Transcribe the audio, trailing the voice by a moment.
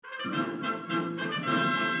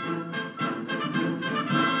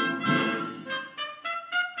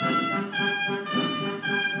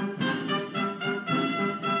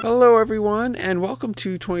Hello, everyone, and welcome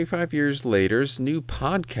to 25 Years Later's new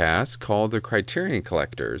podcast called The Criterion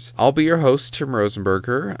Collectors. I'll be your host, Tim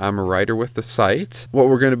Rosenberger. I'm a writer with the site. What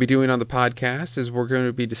we're going to be doing on the podcast is we're going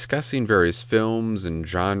to be discussing various films and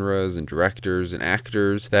genres and directors and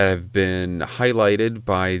actors that have been highlighted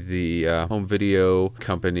by the home video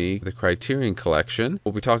company, The Criterion Collection.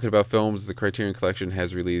 We'll be talking about films the Criterion Collection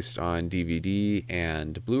has released on DVD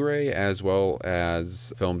and Blu-ray, as well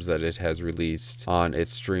as films that it has released on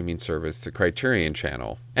its streaming service, the Criterion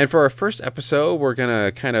Channel. And for our first episode, we're going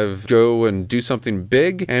to kind of go and do something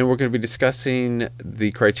big, and we're going to be discussing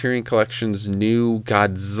the Criterion Collection's new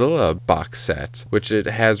Godzilla box set, which it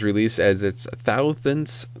has released as its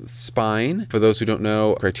 1000th spine. For those who don't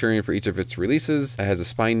know, Criterion, for each of its releases, has a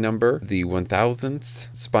spine number. The 1000th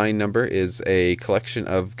spine number is a collection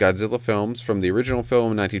of Godzilla films from the original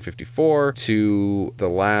film in 1954 to the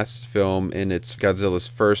last film in its Godzilla's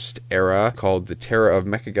first era called The Terror of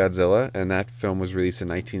Mechagodzilla, and that film was released in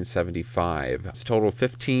 1975. It's a total of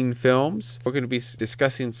 15 films. We're going to be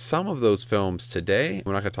discussing some of those films today.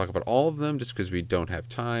 We're not going to talk about all of them just because we don't have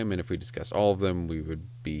time, and if we discussed all of them, we would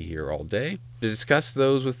be here all day. To discuss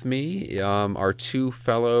those with me are two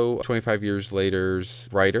fellow 25 Years Later's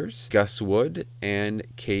writers, Gus Wood and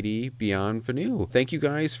Katie Bienvenue. Thank you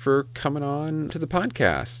guys for coming on to the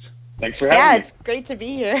podcast. Thanks for having me. Yeah, it's great to be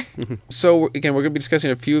here. So, again, we're going to be discussing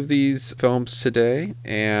a few of these films today,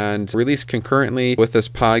 and released concurrently with this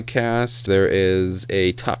podcast, there is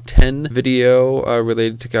a top 10 video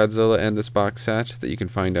related to Godzilla and this box set that you can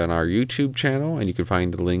find on our YouTube channel, and you can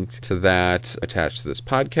find a link to that attached to this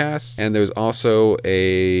podcast. And there's also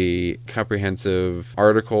a comprehensive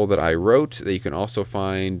article that I wrote that you can also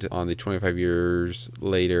find on the 25 Years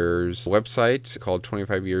Later's website called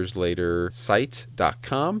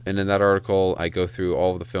 25yearslatersite.com. And in that article, I go through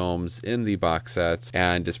all of the films in the box set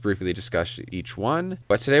and just briefly discuss each one.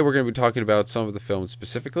 But today we're going to be talking about some of the films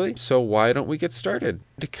specifically. So why don't we get started?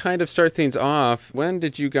 To kind of start things off, when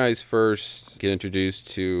did you guys first get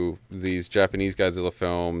introduced to these Japanese Godzilla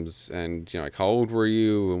films? And, like, how old were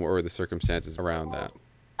you, and what were the circumstances around that?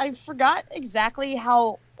 I forgot exactly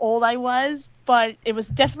how old I was, but it was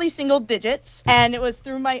definitely single digits, and it was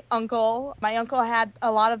through my uncle. My uncle had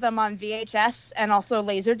a lot of them on VHS and also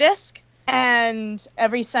Laserdisc, and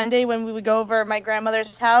every Sunday when we would go over at my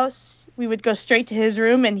grandmother's house, we would go straight to his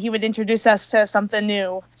room, and he would introduce us to something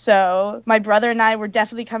new. So my brother and I were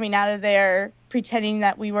definitely coming out of there pretending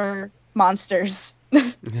that we were monsters.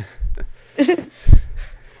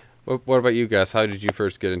 What about you, Gus? How did you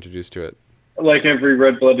first get introduced to it? Like every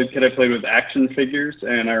red-blooded kid, I played with action figures,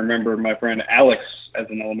 and I remember my friend Alex, as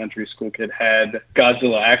an elementary school kid, had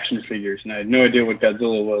Godzilla action figures, and I had no idea what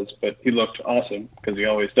Godzilla was, but he looked awesome, because he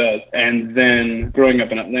always does. And then, growing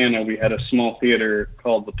up in Atlanta, we had a small theater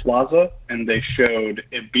called The Plaza, and they showed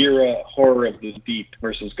Ibira Horror of the Deep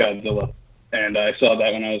versus Godzilla. And I saw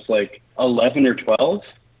that when I was like 11 or 12,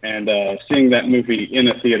 and seeing that movie in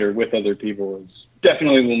a theater with other people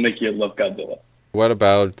definitely will make you love Godzilla. What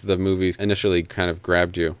about the movies initially kind of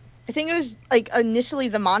grabbed you? I think it was like initially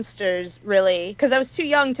the monsters, really, because I was too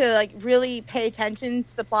young to like really pay attention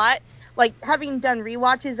to the plot. Like, having done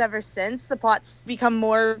rewatches ever since, the plot's become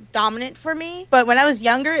more dominant for me. But when I was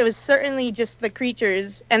younger, it was certainly just the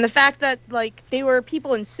creatures and the fact that like they were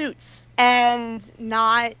people in suits and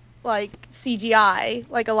not like CGI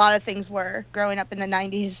like a lot of things were growing up in the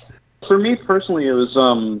 90s. For me personally, it was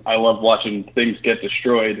I love watching things get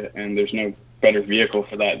destroyed, and there's no better vehicle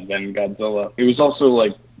for that than Godzilla. It was also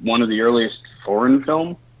like one of the earliest foreign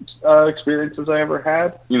film experiences I ever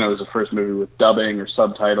had. It was the first movie with dubbing or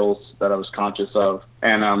subtitles that I was conscious of.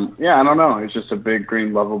 And I don't know, it's just a big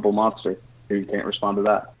green lovable monster. You can't respond to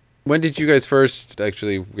that. When did you guys first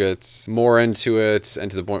actually get more into it,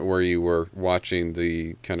 and to the point where you were watching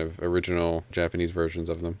the kind of original Japanese versions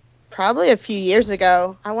of them? Probably a few years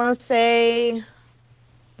ago. I want to say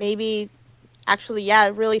maybe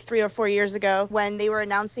really 3 or 4 years ago, when they were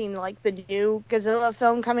announcing like the new Godzilla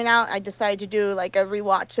film coming out. I decided to do like a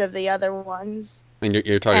rewatch of the other ones. And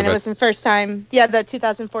you're talking about... And it was the first time, the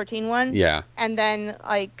 2014 one. Yeah. And then,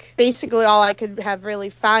 like, basically all I could have really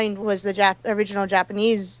found was the original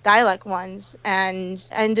Japanese dialect ones, and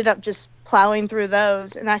I ended up just plowing through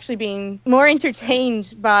those and actually being more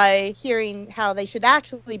entertained by hearing how they should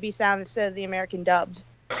actually be sound instead of the American dubbed.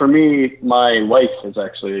 For me, my wife is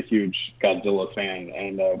actually a huge Godzilla fan,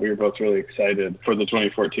 and we were both really excited for the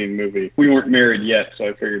 2014 movie. We weren't married yet, so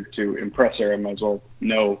I figured to impress her, I might as well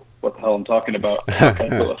know what the hell I'm talking about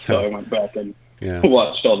Godzilla. So I went back and Yeah.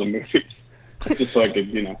 watched all the movies just so I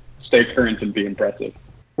could, stay current and be impressive.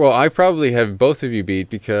 Well, I probably have both of you beat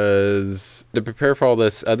because to prepare for all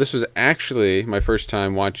this, this was actually my first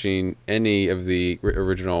time watching any of the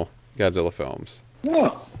original Godzilla films.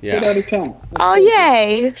 Oh, Yeah. Good out of town. Oh,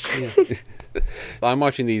 yay. I'm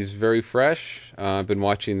watching these very fresh. I've been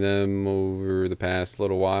watching them over the past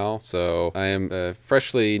little while, so I am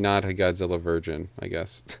freshly not a Godzilla virgin, I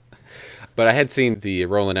guess. But I had seen the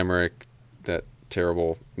Roland Emmerich, that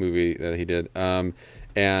terrible movie that he did, and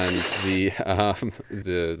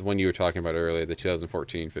the one you were talking about earlier, the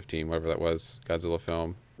 2014-15, whatever that was, Godzilla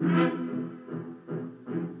film.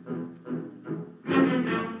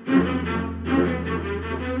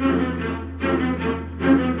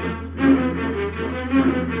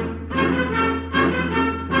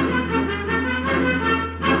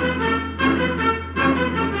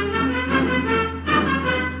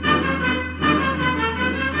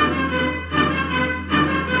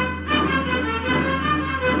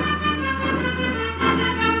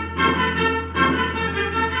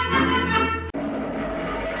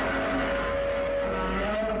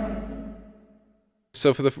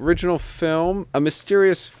 So for the original film, a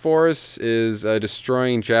mysterious force is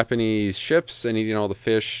destroying Japanese ships and eating all the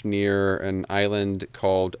fish near an island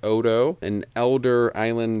called Odo. An elder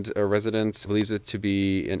island resident believes it to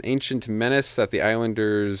be an ancient menace that the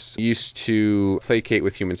islanders used to placate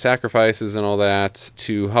with human sacrifices and all that.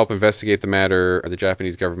 To help investigate the matter, the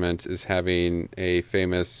Japanese government is having a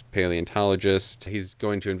famous paleontologist. He's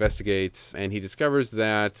going to investigate, and he discovers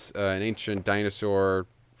that an ancient dinosaur,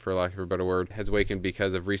 for lack of a better word, has awakened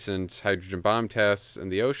because of recent hydrogen bomb tests in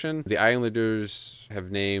the ocean. The islanders have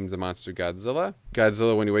named the monster Godzilla.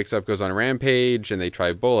 Godzilla, when he wakes up, goes on a rampage, and they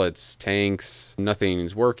try bullets, tanks,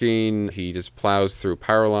 nothing's working. He just plows through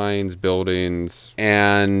power lines, buildings,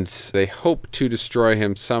 and they hope to destroy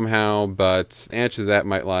him somehow, but the answer to that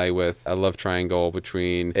might lie with a love triangle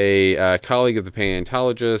between a colleague of the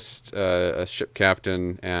paleontologist, a ship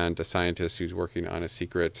captain, and a scientist who's working on a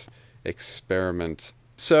secret experiment.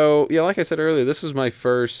 So, yeah, like I said earlier, this was my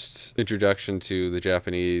first introduction to the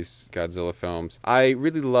Japanese Godzilla films. I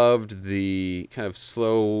really loved the kind of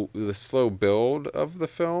slow build of the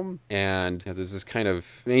film, and there's this kind of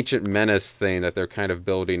ancient menace thing that they're kind of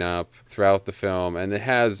building up throughout the film, and it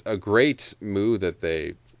has a great mood that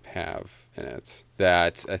they have in it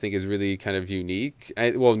that I think is really kind of unique.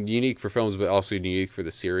 Unique for films, but also unique for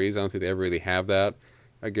the series. I don't think they ever really have that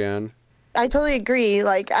again. I totally agree.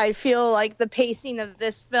 Like, I feel like the pacing of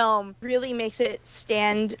this film really makes it be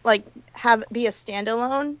a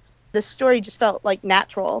standalone. The story just felt like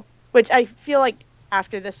natural, which I feel like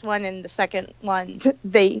after this one and the second one,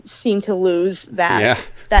 they seem to lose that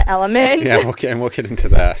element. Yeah, we'll get into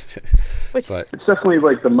that. It's definitely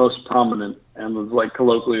like the most prominent and was like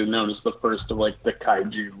colloquially known as the first of like the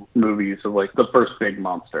kaiju movies of like the first big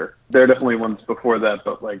monster. There are definitely ones before that,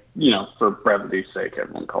 but like, for brevity's sake,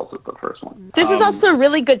 everyone calls it the first one. This is also a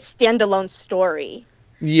really good standalone story.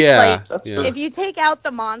 Yeah. If you take out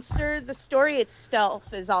the monster, the story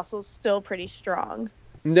itself is also still pretty strong.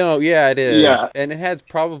 No, yeah, it is. Yeah. And it has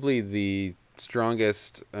probably the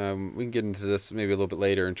strongest, we can get into this maybe a little bit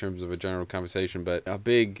later in terms of a general conversation, but a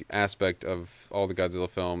big aspect of all the Godzilla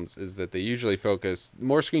films is that they usually focus,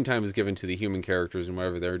 more screen time is given to the human characters and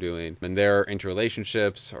whatever they're doing, and their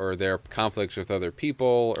interrelationships or their conflicts with other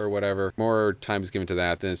people or whatever. More time is given to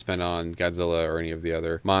that than is spent on Godzilla or any of the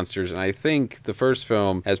other monsters. And I think the first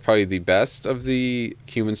film has probably the best of the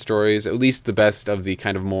human stories, at least the best of the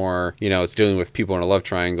kind of more, it's dealing with people in a love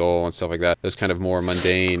triangle and stuff like that. Those kind of more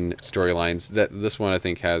mundane storylines. That this one I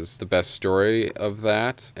think has the best story of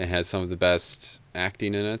that and has some of the best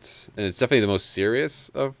acting in it, and it's definitely the most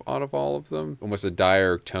serious out of all of them. Almost a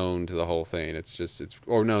dire tone to the whole thing.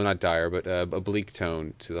 Not dire, but a bleak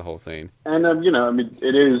tone to the whole thing. And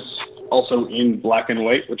it is also in black and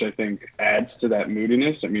white, which I think adds to that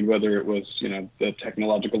moodiness. I mean, whether it was the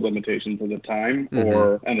technological limitations of the time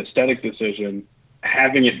or an aesthetic decision,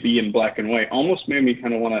 having it be in black and white almost made me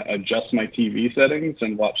kind of want to adjust my TV settings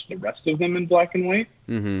and watch the rest of them in black and white,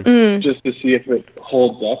 just to see if it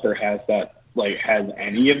holds up or has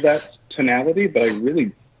any of that tonality. But I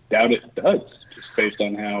really doubt it does, just based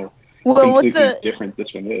on how completely different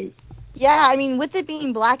this one is. Yeah, I mean, with it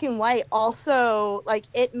being black and white, also,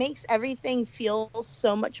 it makes everything feel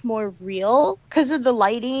so much more real because of the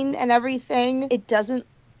lighting and everything. It doesn't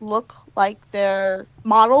look like they're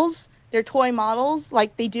models. their toy models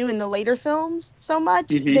like they do in the later films so much.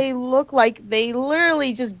 Mhm. They look like they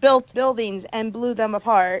literally just built buildings and blew them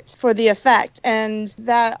apart for the effect. And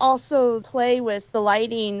that also play with the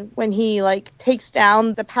lighting when he like takes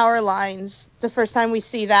down the power lines. The first time we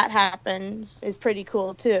see that happen is pretty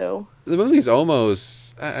cool too. The movie's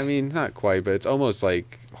almost, I mean, not quite, but it's almost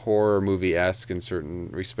like horror movie-esque in certain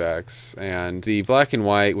respects. And the black and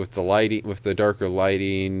white with the lighting, with the darker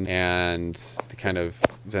lighting, and the kind of,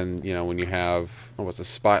 then, you know, when you have almost a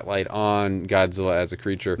spotlight on Godzilla as a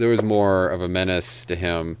creature, there was more of a menace to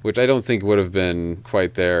him, which I don't think would have been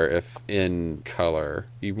quite there if in color.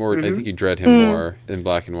 I think you dread him more in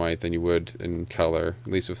black and white than you would in color,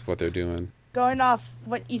 at least with what they're doing. Going off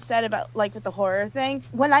what you said about like with the horror thing,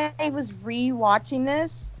 when I was re-watching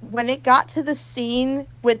this, when it got to the scene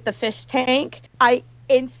with the fish tank, I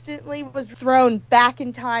instantly was thrown back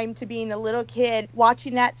in time to being a little kid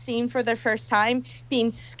watching that scene for the first time,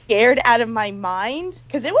 being scared out of my mind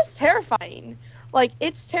because it was terrifying. Like,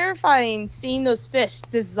 it's terrifying seeing those fish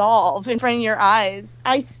dissolve in front of your eyes.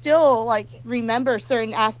 I still, like, remember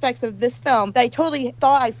certain aspects of this film that I totally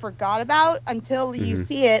thought I forgot about until you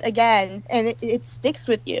see it again, and it sticks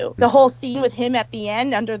with you. The whole scene with him at the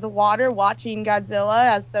end under the water watching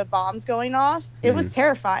Godzilla as the bomb's going off, it was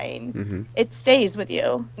terrifying. It stays with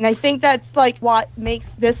you. And I think that's, like, what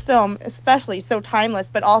makes this film especially so timeless,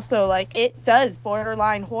 but also, like, it does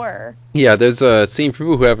borderline horror. Yeah, there's a scene, for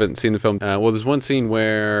people who haven't seen the film, there's one scene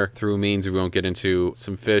where, through means we won't get into,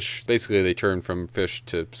 some fish, basically they turn from fish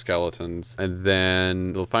to skeletons, and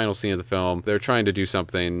then the final scene of the film, they're trying to do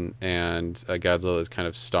something, and Godzilla is kind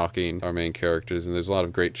of stalking our main characters, and there's a lot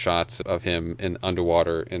of great shots of him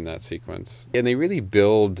underwater in that sequence. And they really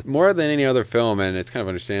build, more than any other film, and it's kind of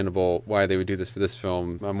understandable why they would do this for this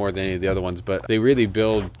film, more than any of the other ones, but they really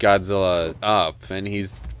build Godzilla up, and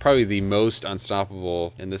he's probably the most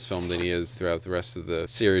unstoppable in this film than he is throughout the rest of the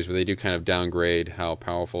series, where they do kind of downgrade how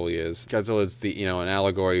powerful he is. Godzilla is an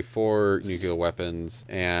allegory for nuclear weapons,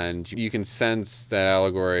 and you can sense that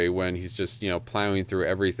allegory when he's just, plowing through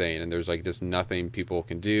everything, and there's like just nothing people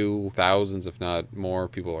can do. Thousands, if not more,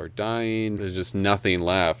 people are dying. There's just nothing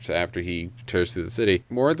left after he tears through the city.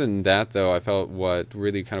 More than that, though, I felt what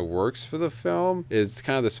really kind of works for the film is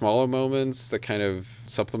kind of the smaller moments that kind of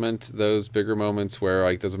supplement those bigger moments, where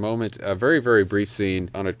like there's a very, very brief scene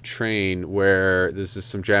on a train where there's just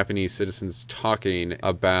some Japanese citizens talking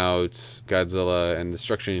about Godzilla and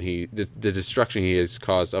the destruction he has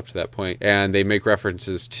caused up to that point, and they make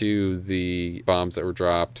references to the bombs that were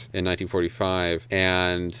dropped in 1945,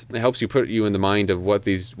 and it helps you put you in the mind of what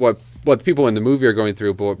the people in the movie are going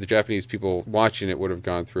through, but what the Japanese people watching it would have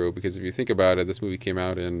gone through. Because if you think about it, this movie came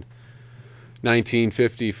out in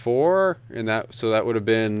 1954, and that would have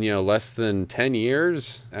been less than 10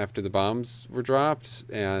 years after the bombs were dropped,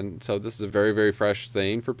 and so this is a very, very fresh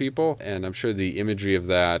thing for people, and I'm sure the imagery of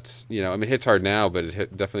that it hits hard now, but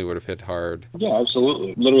it definitely would have hit hard. Yeah,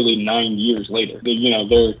 absolutely. Literally 9 years later,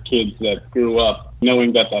 they're kids that grew up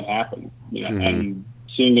knowing that happened, and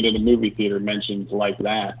seeing it in a movie theater mentioned like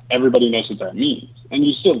that, everybody knows what that means, and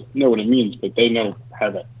you still know what it means, but they know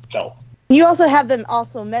how that felt. You also have them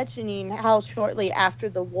also mentioning how shortly after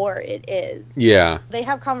the war it is. Yeah. They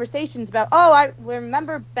have conversations about, I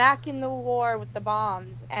remember back in the war with the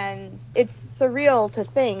bombs, and it's surreal to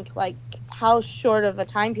think, like, how short of a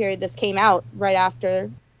time period this came out right after.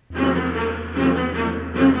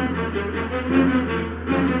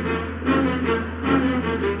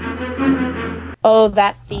 Oh,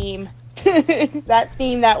 that theme. That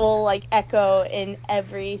theme that will like echo in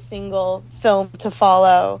every single film to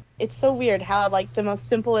follow. It's so weird how like the most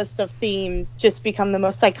simplest of themes just become the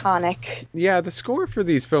most iconic. Yeah, the score for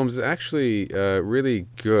these films is actually really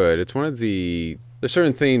good. It's one of there's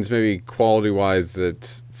certain things maybe quality-wise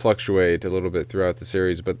that fluctuate a little bit throughout the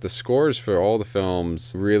series, but the scores for all the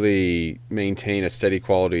films really maintain a steady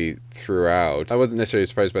quality throughout. I wasn't necessarily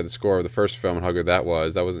surprised by the score of the first film and how good that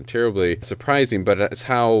was. That wasn't terribly surprising, but it's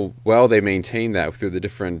how well they maintain that through the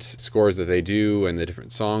different scores that they do and the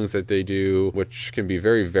different songs that they do, which can be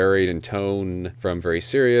very varied in tone, from very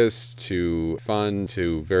serious to fun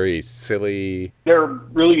to very silly. They're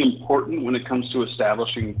really important when it comes to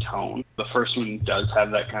establishing tone. The first one does have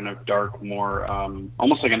that kind of dark, more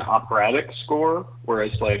almost like an operatic score,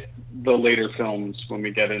 whereas like the later films, when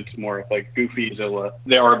we get into more like Goofyzilla,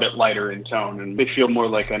 they are a bit lighter in tone, and they feel more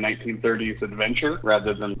like a 1930s adventure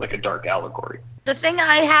rather than like a dark allegory. The thing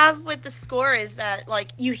I have with the score is that, like,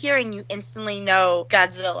 you hear and you instantly know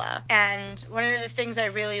Godzilla. And one of the things I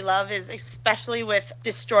really love is, especially with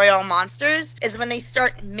Destroy All Monsters, is when they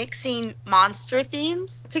start mixing monster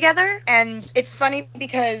themes together. And it's funny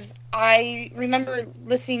because I remember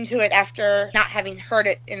listening to it after not having heard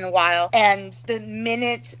it in a while, and the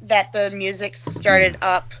minute that the music started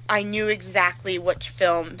up, I knew exactly which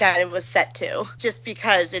film that it was set to, just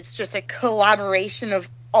because it's just a collaboration of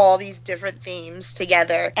all these different themes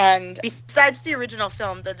together. And besides the original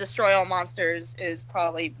film, the Destroy All Monsters is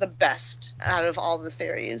probably the best out of all the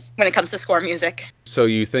series when it comes to score music. So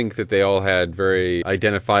you think that they all had very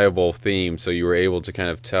identifiable themes, so you were able to kind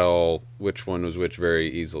of tell which one was which very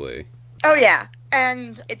easily? Oh yeah,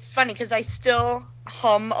 and it's funny because I still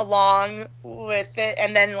hum along with it,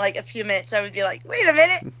 and then like a few minutes I would be like, wait a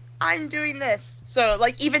minute, I'm doing this. So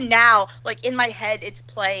like even now, like in my head it's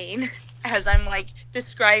playing as I'm like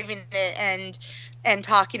describing it and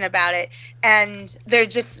talking about it, and they're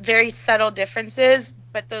just very subtle differences,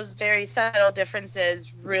 but those very subtle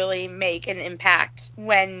differences really make an impact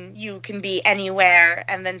when you can be anywhere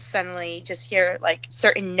and then suddenly just hear like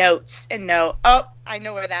certain notes and know, oh, I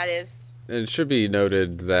know where that is. It should be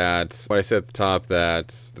noted that what I said at the top,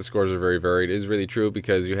 that the scores are very varied, is really true,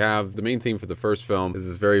 because you have the main theme for the first film is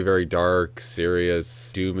this very, very dark,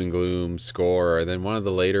 serious, doom and gloom score, and then one of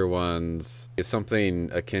the later ones is something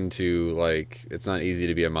akin to, like, it's not easy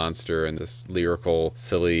to be a monster, and this lyrical,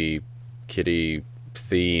 silly, kiddie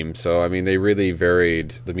theme. So, I mean, they really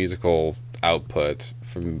varied the musical output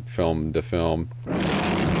from film to film.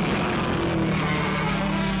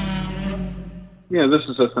 Yeah, this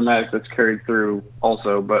is a thematic that's carried through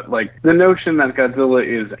also, but like the notion that Godzilla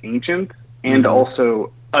is ancient and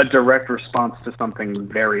also a direct response to something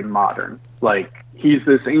very modern. Like, he's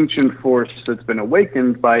this ancient force that's been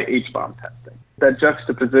awakened by H-bomb testing. That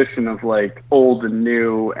juxtaposition of like old and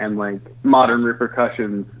new and like modern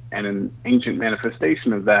repercussions and an ancient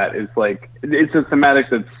manifestation of that is like, it's a thematic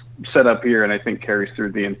that's set up here and I think carries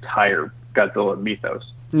through the entire Godzilla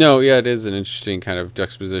mythos. No, yeah, it is an interesting kind of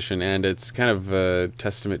juxtaposition, and it's kind of a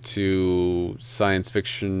testament to science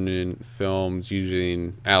fiction in films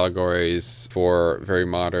using allegories for very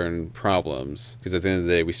modern problems, because at the end of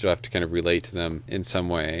the day, we still have to kind of relate to them in some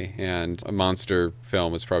way, and a monster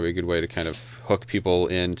film is probably a good way to kind of hook people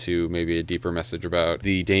into maybe a deeper message about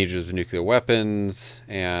the dangers of nuclear weapons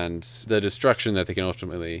and the destruction that they can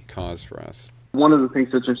ultimately cause for us. One of the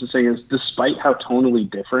things that's interesting is, despite how tonally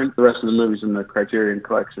different the rest of the movies in the Criterion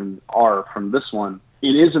Collection are from this one,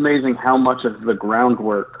 it is amazing how much of the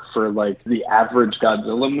groundwork for like the average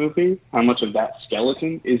Godzilla movie, how much of that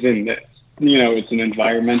skeleton is in this. You know, it's an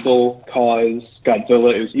environmental cause.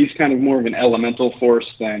 He's kind of more of an elemental force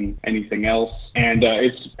than anything else. And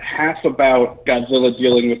it's half about Godzilla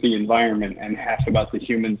dealing with the environment and half about the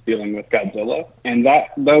humans dealing with Godzilla. And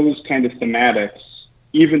those kind of thematics,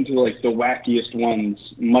 even to like the wackiest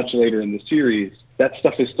ones much later in the series, that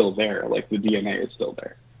stuff is still there. Like the DNA is still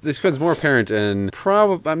there. This becomes more apparent in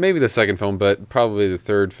probably maybe the second film, but probably the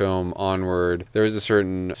third film onward. There is a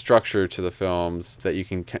certain structure to the films that you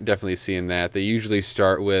can definitely see in that. They usually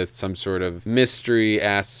start with some sort of mystery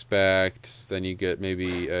aspect, then you get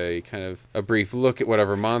maybe a kind of a brief look at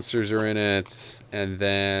whatever monsters are in it, and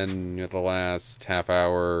then the last half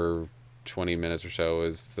hour, 20 minutes or so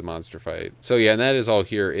is the monster fight. So yeah, and that is all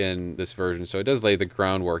here in this version. So it does lay the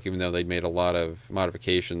groundwork, even though they'd made a lot of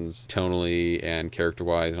modifications tonally and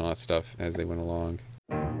character-wise and all that stuff as they went along.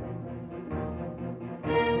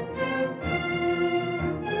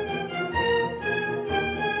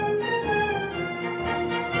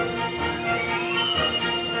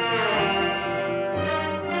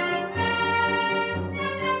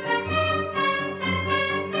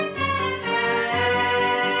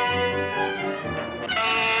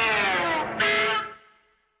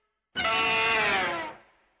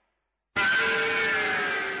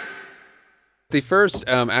 The first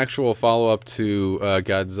actual follow-up to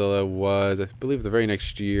Godzilla was, I believe, the very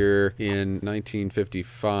next year in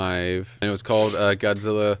 1955, and it was called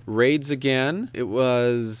Godzilla Raids Again. It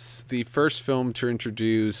was the first film to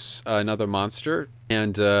introduce another monster,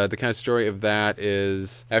 and the kind of story of that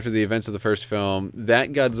is, after the events of the first film,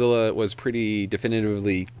 that Godzilla was pretty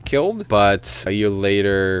definitively killed, but a year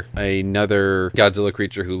later, another Godzilla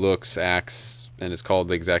creature who looks, acts, and is called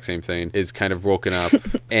the exact same thing, is kind of woken up,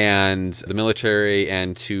 and the military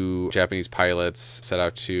and two Japanese pilots set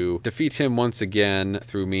out to defeat him once again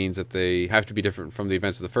through means that they have to be different from the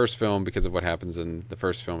events of the first film because of what happens in the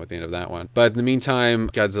first film at the end of that one. But in the meantime,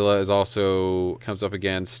 Godzilla comes up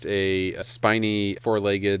against a spiny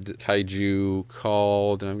four-legged kaiju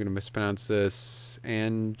called, and I'm going to mispronounce this,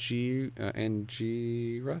 Anguirus?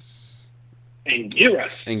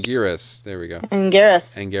 Anguirus. There we go.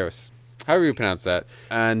 Anguirus. However you pronounce that.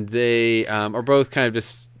 And they are both kind of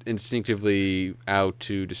just instinctively out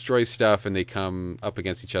to destroy stuff, and they come up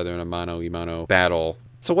against each other in a mano-a-mano battle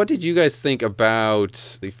So what did you guys think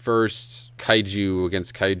about the first kaiju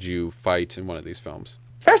against kaiju fight in one of these films?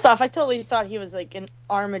 First off, I totally thought he was like an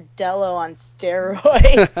armadillo on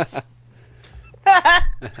steroids.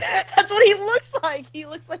 That's what he looks like. He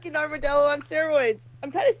looks like an armadillo on steroids.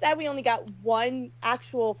 I'm kind of sad we only got one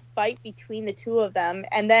actual fight between the two of them,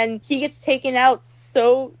 and then he gets taken out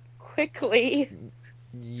so quickly.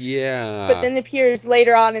 Yeah. But then appears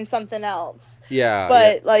later on in something else. Yeah.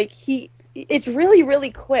 But like it's really, really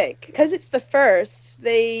quick because it's the first.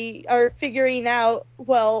 They are figuring out,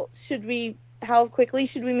 well, how quickly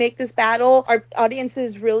should we make this battle? Are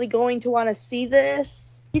audiences really going to want to see this?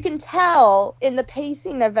 You can tell in the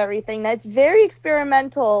pacing of everything that it's very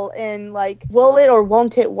experimental in like, will it or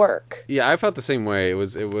won't it work? Yeah, I felt the same way. It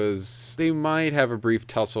was they might have a brief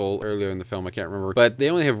tussle earlier in the film, I can't remember, but they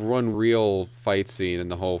only have one real fight scene in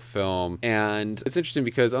the whole film. And it's interesting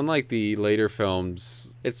because unlike the later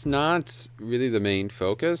films, it's not really the main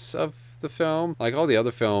focus of the film. Like all the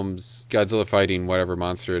other films, Godzilla fighting whatever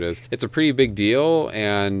monster it is, it's a pretty big deal,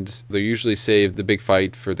 and they usually save the big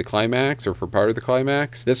fight for the climax or for part of the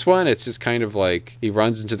climax. This one, it's just kind of like he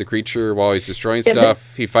runs into the creature while he's destroying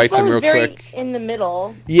stuff. He fights him real quick. In the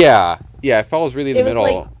middle. Yeah, it falls really in the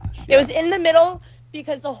middle. It was in the middle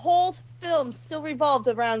because the whole film still revolved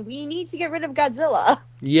around we need to get rid of Godzilla.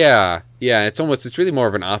 Yeah, it's really more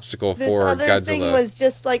of an obstacle for Godzilla. This other thing was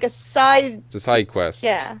just like a side. It's a side quest.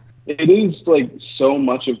 Yeah. It is like so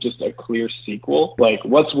much of just a clear sequel. Like,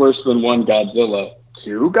 what's worse than one Godzilla?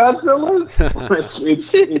 Two Godzillas?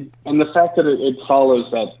 And the fact that it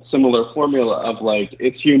follows that similar formula of like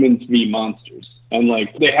it's humans v monsters, and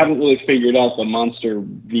like they haven't really figured out the monster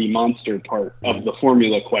v monster part of the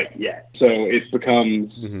formula quite yet. So it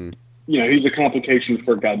becomes, he's a complication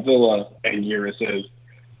for Godzilla, and Eurus is,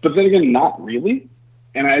 but then again, not really.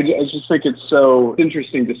 And I just think it's so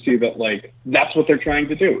interesting to see that, like, that's what they're trying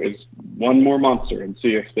to do, is one more monster and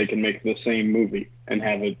see if they can make the same movie and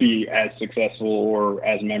have it be as successful or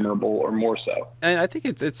as memorable or more so. And I think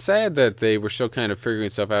it's sad that they were still kind of figuring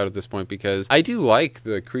stuff out at this point, because I do like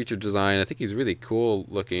the creature design. I think he's really cool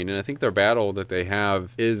looking, and I think their battle that they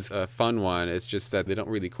have is a fun one. It's just that they don't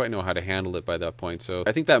really quite know how to handle it by that point. So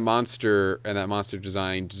I think that monster and that monster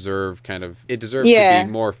design deserved to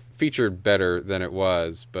be more featured better than it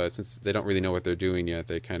was, but since they don't really know what they're doing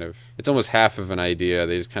yet, it's almost half of an idea.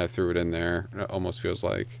 They just kind of threw it in there. It almost feels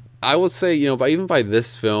like. I would say, even by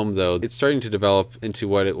this film, though, it's starting to develop into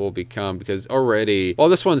what it will become, because already, while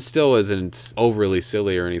this one still isn't overly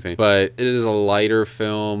silly or anything, but it is a lighter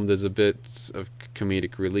film. There's a bit of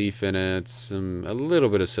comedic relief in it, a little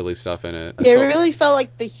bit of silly stuff in it. Yeah, it really felt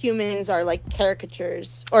like the humans are like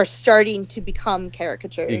caricatures, or starting to become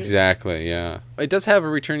caricatures. Exactly, yeah. It does have a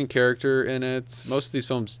returning character in it. Most of these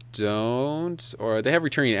films don't, or they have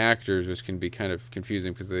returning actors, which can be kind of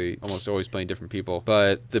confusing because they almost always play different people.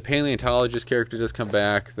 But the paleontologist character does come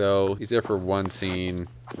back, though. He's there for one scene.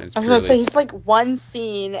 I was gonna say he's like one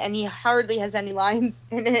scene, and he hardly has any lines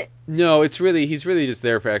in it. No, he's really just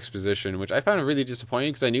there for exposition, which I found really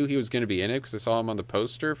disappointing because I knew he was going to be in it because I saw him on the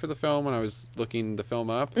poster for the film when I was looking the film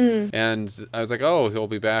up, and I was like, oh, he'll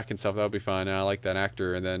be back and stuff. That'll be fun, and I like that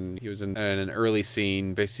actor. And then he was in an early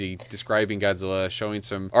scene, basically describing Godzilla, showing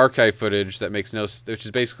some archive footage that makes no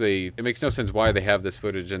sense why they have this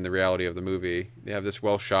footage in the reality of the movie. They have this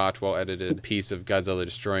well shot, well edited piece of Godzilla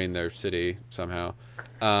destroying their city somehow.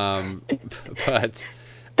 But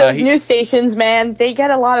those news stations, man, they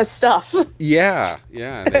get a lot of stuff. They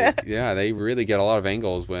really get a lot of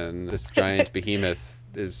angles when this giant behemoth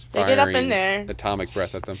is firing atomic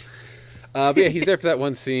breath at them. But yeah, he's there for that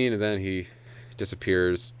one scene, and then he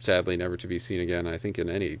disappears, sadly, never to be seen again. I think in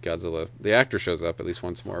any Godzilla, the actor shows up at least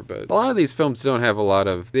once more, but a lot of these films don't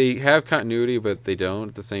have they have continuity, but they don't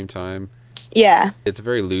at the same time. Yeah. It's a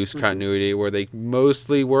very loose continuity where they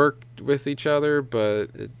mostly work with each other, but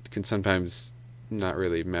it can sometimes not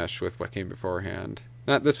really mesh with what came beforehand.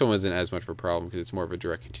 This one isn't as much of a problem because it's more of a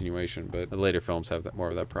direct continuation, but the later films have more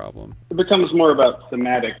of that problem. It becomes more about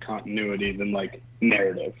thematic continuity than like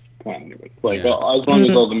narrative continuity. Like as long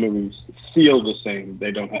as all the movies feel the same,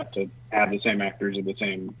 they don't have to have the same actors or the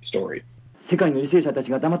same story. 世界の為政者た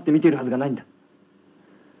ちが黙って見ているはずがないんだ。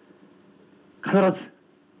必ず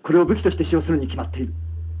これを武器として使用するに決まっている。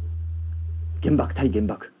原爆対原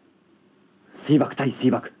爆、水爆対水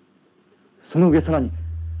爆。その上さらに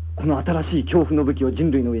この新しい恐怖の武器を人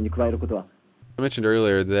類の上に加えることは。I mentioned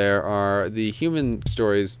earlier, the human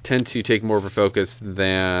stories tend to take more of a focus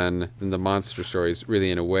than the monster stories, really,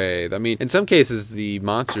 in a way. I mean, in some cases, the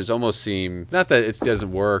monsters almost seem, not that it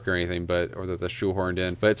doesn't work or anything, or that they're shoehorned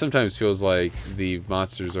in, but it sometimes feels like the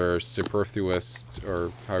monsters are superfluous,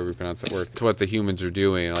 or however you pronounce that word, to what the humans are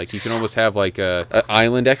doing. Like, you can almost have like a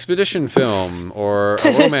island expedition film or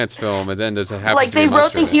a romance film, and then there's a happens Like to be a they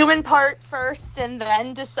wrote monster the in it. human part first and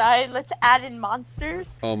then decide let's add in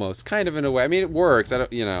monsters. Almost, kind of, in a way. I mean, it works. I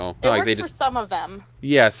don't, it's It not like works they for just, some of them.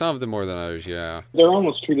 yeah, some of them more than others, yeah. They're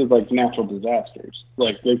almost treated like natural disasters.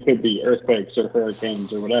 Like, they could be earthquakes or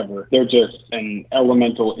hurricanes or whatever. They're just an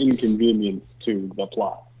elemental inconvenience to the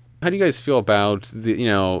plot. How do you guys feel about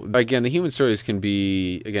again, the human stories can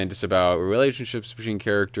be, again, just about relationships between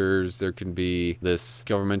characters. There can be this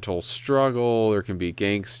governmental struggle. There can be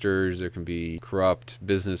gangsters. There can be corrupt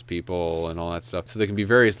business people and all that stuff. So there can be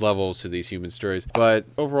various levels to these human stories. But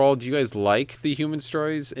overall, do you guys like the human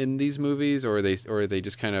stories in these movies, or are they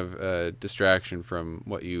just kind of a distraction from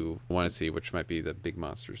what you want to see, which might be the big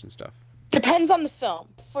monsters and stuff? Depends on the film.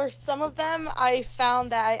 For some of them, I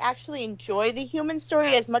found that I actually enjoy the human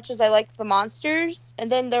story as much as I like the monsters. And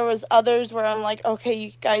then there was others where I'm like, okay,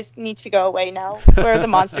 you guys need to go away now. Where are the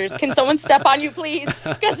monsters? Can someone step on you, please?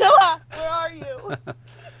 Godzilla, where are you?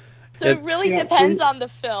 So it really depends on the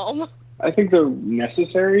film. I think they're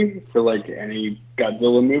necessary for, like, any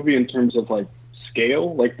Godzilla movie in terms of, like,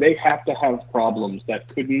 scale. Like, they have to have problems that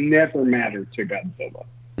could never matter to Godzilla,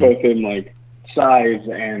 both in, like, size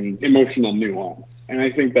and emotional nuance. And I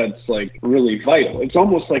think that's, like, really vital. It's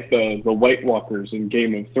almost like the White Walkers in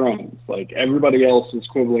Game of Thrones. Like, everybody else is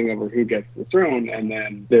quibbling over who gets the throne, and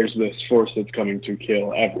then there's this force that's coming to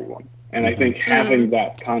kill everyone. And I think having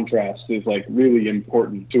that contrast is, like, really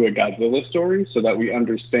important to a Godzilla story, so that we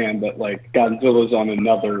understand that, like, Godzilla's on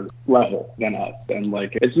another level than us. And,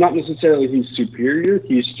 like, it's not necessarily he's superior,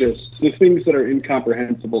 he's just, the things that are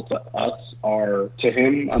incomprehensible to us are, to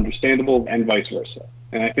him, understandable, and vice versa.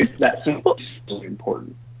 And I think that's really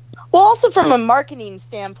important. Well, also from a marketing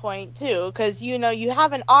standpoint, too, because, you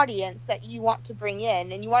have an audience that you want to bring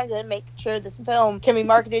in, and you want to make sure this film can be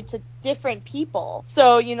marketed to different people.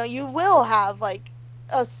 So, you will have, like,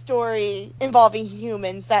 a story involving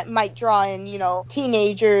humans that might draw in,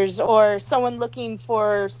 teenagers or someone looking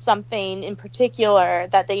for something in particular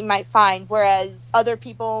that they might find, whereas other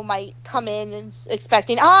people might come in and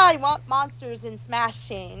expecting, I want monsters and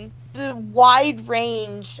smashing. The wide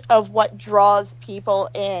range of what draws people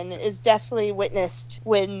in is definitely witnessed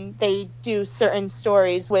when they do certain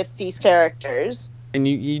stories with these characters. And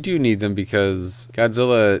you do need them because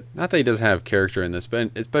Godzilla, not that he doesn't have character in this,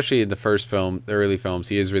 but especially in the first film, the early films,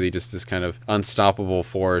 he is really just this kind of unstoppable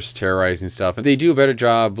force terrorizing stuff. And they do a better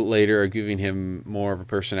job later of giving him more of a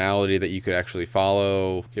personality that you could actually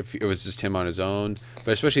follow if it was just him on his own.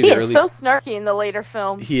 But especially he is so snarky in the later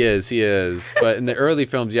films. He is. But in the early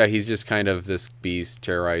films, yeah, he's just kind of this beast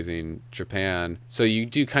terrorizing Japan. So you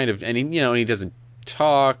do kind of, and he doesn't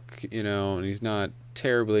talk, and he's not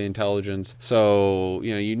terribly intelligent, so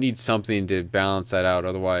you need something to balance that out.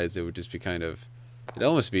 Otherwise it would just be it'd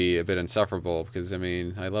almost be a bit insufferable, because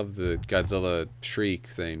I love the Godzilla shriek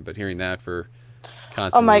thing, but hearing that for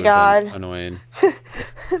constantly, oh my god, annoying.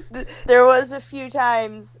 There was a few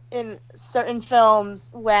times in certain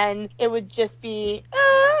films when it would just be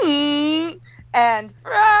and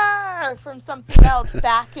from something else,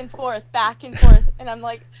 back and forth, and I'm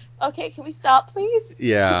like, okay, can we stop, please?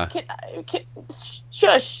 Yeah. Can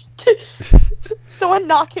shush. Someone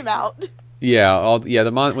knock him out. Yeah,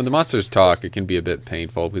 when the monsters talk, it can be a bit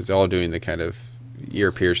painful because they're all doing the kind of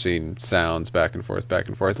ear-piercing sounds back and forth.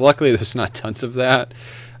 Luckily, there's not tons of that.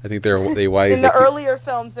 I think they wise. In the earlier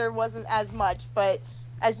films, there wasn't as much, but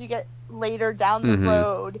as you get later down the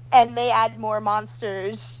road and they add more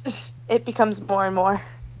monsters, it becomes more and more.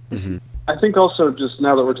 Mm-hmm. I think also, just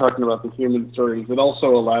now that we're talking about the human stories, it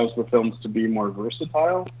also allows the films to be more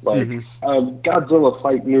versatile. Like, a Godzilla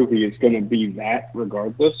fight movie is going to be that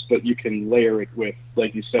regardless, but you can layer it with,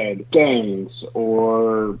 like you said, gangs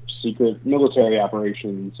or secret military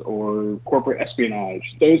operations or corporate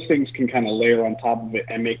espionage. Those things can kind of layer on top of it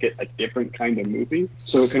and make it a different kind of movie.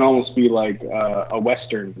 So it can almost be like a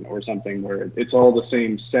Western or something where it's all the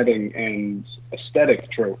same setting and aesthetic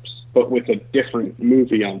tropes, but with a different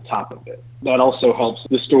movie on top of it. That also helps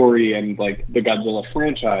the story and, like, the Godzilla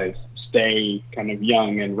franchise stay kind of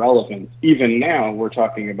young and relevant. Even now, we're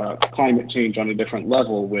talking about climate change on a different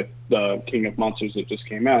level with the King of Monsters that just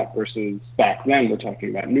came out, versus back then we're talking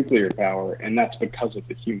about nuclear power, and that's because of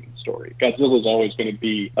the human story. Godzilla's always going to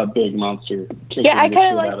be a big monster kicking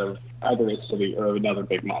out of either a city or another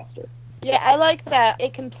big monster. Yeah, I like that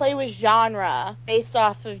it can play with genre based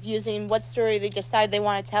off of using what story they decide they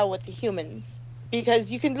want to tell with the humans.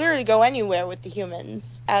 Because you can literally go anywhere with the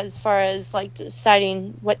humans as far as like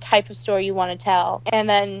deciding what type of story you want to tell. And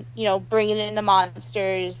then, bringing in the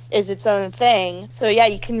monsters is its own thing. So yeah,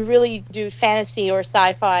 you can really do fantasy or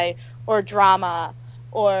sci-fi or drama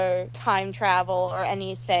or time travel or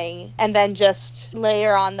anything, and then just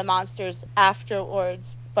layer on the monsters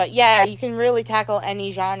afterwards. But yeah, you can really tackle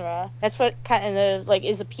any genre. That's what kind of like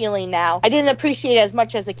is appealing now. I didn't appreciate it as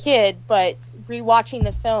much as a kid, but rewatching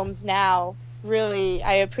the films now, really,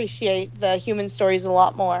 I appreciate the human stories a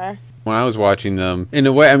lot more. When I was watching them, in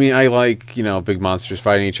a way, I mean, I like, big monsters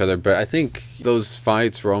fighting each other, but I think those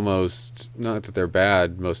fights were almost, not that they're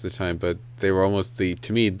bad most of the time, but they were almost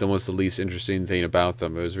to me, almost the least interesting thing about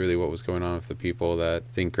them. It was really what was going on with the people that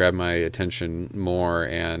I think grabbed my attention more,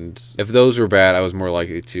 and if those were bad, I was more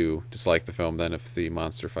likely to dislike the film than if the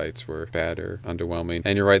monster fights were bad or underwhelming.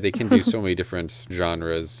 And you're right, they can do so many different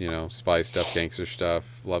genres, spy stuff, gangster stuff,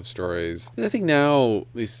 love stories. And I think now,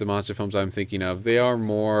 at least the monster films I'm thinking of, they are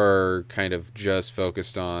more kind of just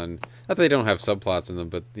focused on, not that they don't have subplots in them,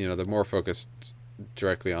 but they're more focused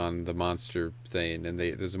directly on the monster thing, and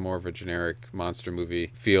there's a more of a generic monster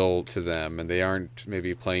movie feel to them, and they aren't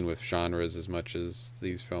maybe playing with genres as much as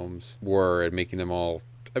these films were, and making them all,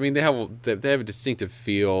 I mean, they have a distinctive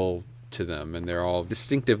feel to them, and they're all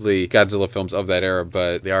distinctively Godzilla films of that era,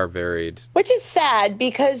 but they are varied. Which is sad,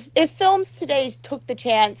 because if films today took the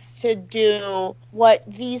chance to do what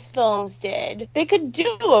these films did, they could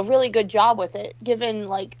do a really good job with it, given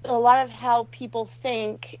like a lot of how people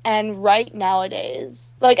think and write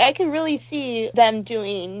nowadays. Like, I could really see them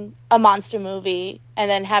doing a monster movie and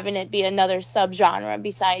then having it be another subgenre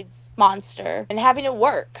besides monster and having it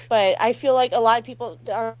work. But I feel like a lot of people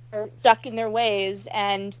are stuck in their ways,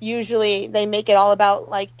 and usually they make it all about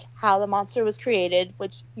like how the monster was created,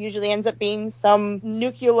 which usually ends up being some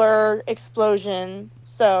nuclear explosion.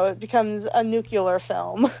 So it becomes a nuclear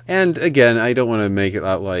film. And again, I don't want to make it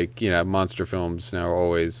out like, monster films now are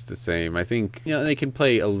always the same. I think, they can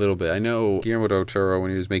play a little bit. I know Guillermo del Toro,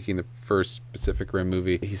 when he was making the first Pacific Rim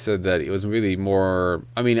movie, he said that it was really more,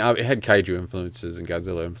 I mean, it had kaiju influences and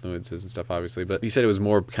Godzilla influences and stuff, obviously, but he said it was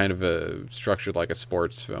more kind of structured like a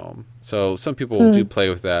sports film. So some people do play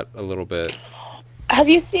with that a little bit. Have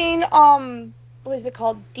you seen what is it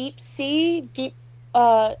called? Deep Sea? It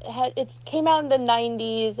came out in the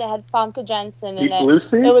 90s. It had Famke Janssen in Deep Blue it.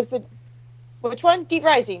 Sea? It was which one? Deep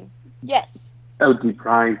Rising. Yes. Oh, Deep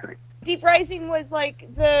Rising. Deep Rising was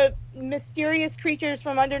like the mysterious creatures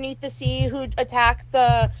from underneath the sea who attack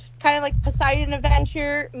the kind of like Poseidon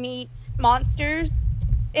Adventure meets monsters.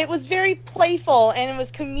 It was very playful and it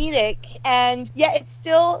was comedic, and yet it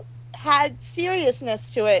still had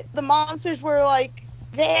seriousness to it. The monsters were like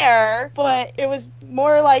there, but it was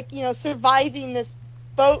more like, surviving this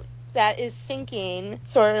boat that is sinking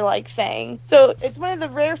sort of like thing. So it's one of the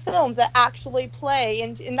rare films that actually play,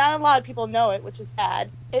 and not a lot of people know it, which is sad.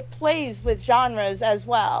 It plays with genres as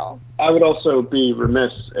well. I would also be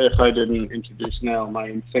remiss if I didn't introduce now my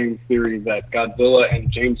insane theory that Godzilla and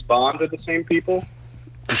James Bond are the same people.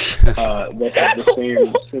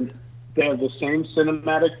 They have the same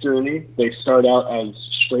cinematic journey. They start out as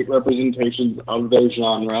straight representations of their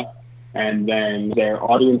genre, and then their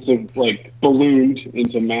audience have ballooned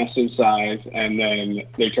into massive size, and then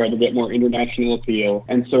they tried to get more international appeal,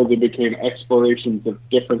 and so they became explorations of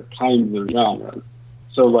different kinds of genres.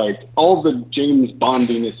 So all the James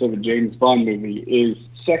Bondiness of a James Bond movie is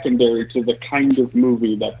secondary to the kind of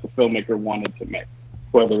movie that the filmmaker wanted to make.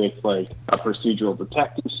 Whether it's a procedural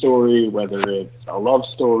detective story, whether it's a love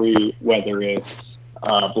story, whether it's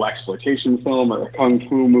a blaxploitation film or a kung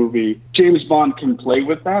fu movie, James Bond can play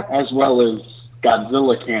with that as well as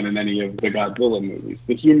Godzilla can in any of the Godzilla movies.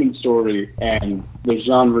 The human story and the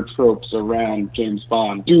genre tropes around James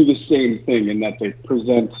Bond do the same thing in that they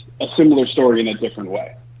present a similar story in a different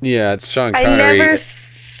way. Yeah, it's Sean Connery. I never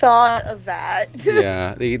thought of that.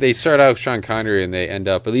 Yeah, they start out with Sean Connery and they end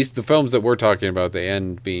up, at least the films that we're talking about, they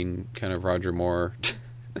end being kind of Roger Moore.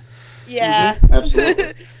 Yeah. Mm-hmm,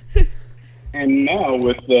 absolutely. And now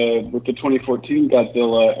with the 2014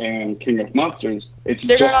 Godzilla and King of Monsters, it's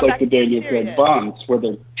They're just not like back the to being Daniel Craig serious. Bonds, where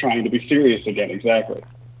they're trying to be serious again. Exactly.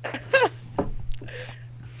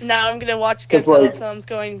 Now I'm gonna watch It's Godzilla films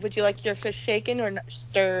going, would you like your fish shaken or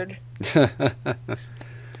stirred?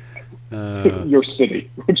 Your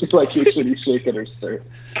city. Would you like your city shaken or stirred?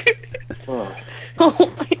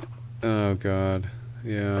 Oh God,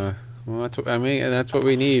 yeah. Well, that's what I mean, and that's what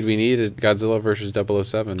we need. We need a Godzilla versus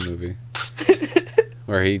 007 movie,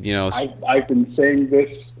 where he, I've been saying this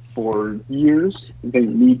for years. They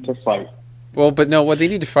need to fight. Well, but no, what they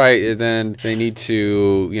need to fight, and then they need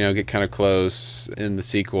to, get kind of close in the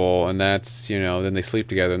sequel, and that's, then they sleep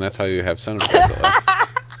together, and that's how you have Son of Godzilla.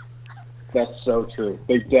 That's so true.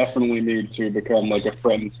 They definitely need to become like a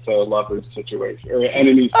friends to lovers situation, or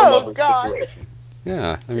enemies to lovers situation.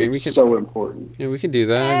 Yeah, I mean, we can. So important. Yeah, we can do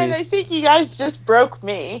that. And I think you guys just broke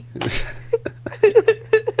me.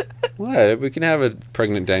 What? We can have a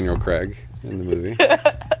pregnant Daniel Craig in the movie.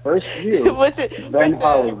 First you, then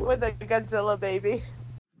Hollywood. With a Godzilla baby.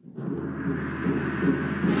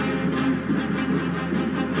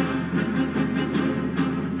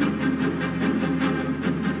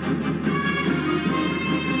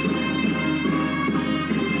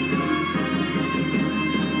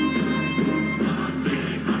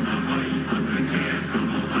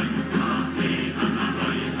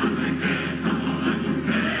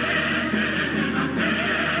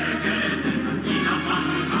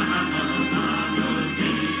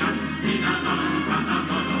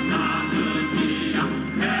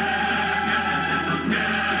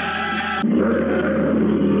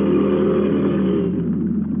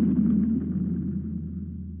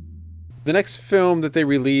 The next film that they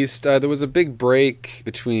released, there was a big break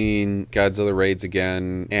between Godzilla Raids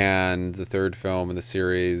Again and the third film in the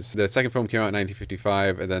series. The second film came out in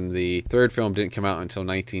 1955, and then the third film didn't come out until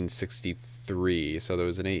 1963, so there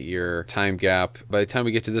was an 8-year time gap. By the time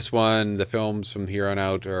we get to this one, the films from here on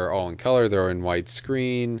out are all in color, they're in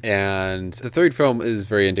widescreen, and the third film is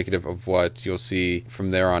very indicative of what you'll see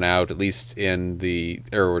from there on out, at least in the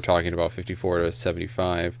era we're talking about, 54 to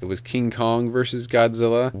 75. It was King Kong versus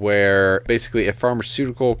Godzilla, where basically a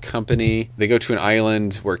pharmaceutical company, they go to an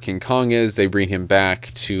island where King Kong is, they bring him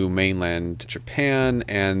back to mainland Japan,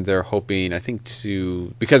 and they're hoping, I think,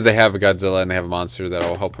 because they have a Godzilla and they have a monster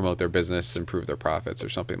that'll help promote their business, improve their profits or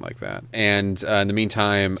something like that. And in the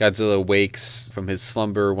meantime, Godzilla wakes from his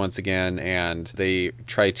slumber once again, and they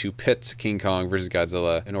try to pit King Kong versus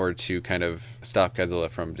Godzilla in order to kind of stop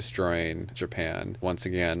Godzilla from destroying Japan once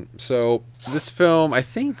again. So this film, I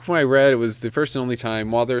think when I read, it was the first and only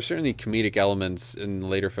time, while there are certainly comedic elements in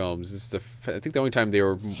later films, I think the only time they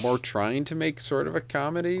were more trying to make sort of a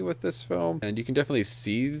comedy with this film, and you can definitely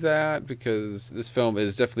see that because this film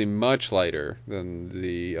is definitely much lighter than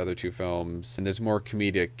the other two films, and there's more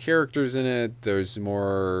comedic characters in it. There's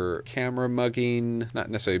more camera mugging, not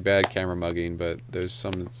necessarily bad camera mugging, but there's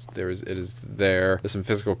some. There's some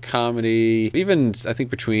physical comedy. Even I think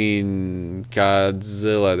between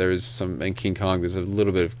Godzilla, and King Kong, there's a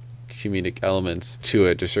little bit of comedic elements to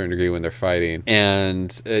it to a certain degree when they're fighting. And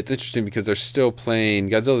it's interesting because they're still playing,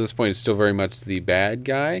 Godzilla at this point is still very much the bad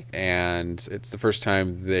guy, and it's the first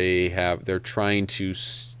time they're trying to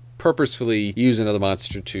purposefully use another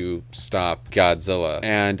monster to stop Godzilla.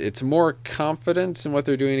 And it's more confident in what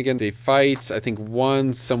they're doing. Again, they fight, I think,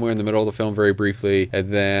 once somewhere in the middle of the film very briefly,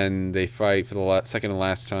 and then they fight for the second and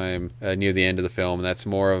last time near the end of the film, and that's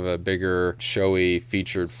more of a bigger, showy,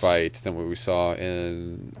 featured fight than what we saw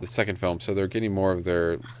in the second film. So they're getting more of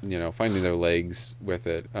their, finding their legs with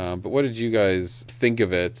it. But what did you guys think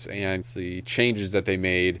of it and the changes that they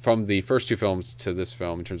made from the first two films to this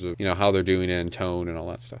film in terms of, how they're doing it in tone and all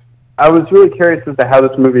that stuff? I was really curious as to how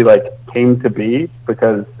this movie came to be,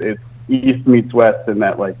 because it's East meets West in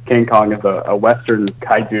that King Kong is a Western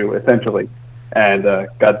kaiju essentially, and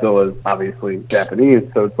Godzilla is obviously Japanese.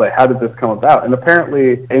 So it's how did this come about? And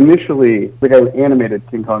apparently, initially, the guy who animated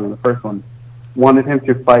King Kong in the first one wanted him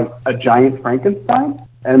to fight a giant Frankenstein,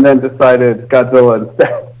 and then decided Godzilla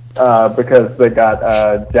instead because they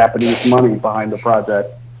got Japanese money behind the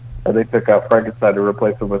project. They took out Frankenstein to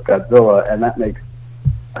replace him with Godzilla, and that makes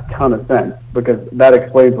a ton of sense, because that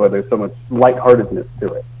explains why there's so much lightheartedness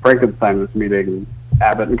to it. Frankenstein was meeting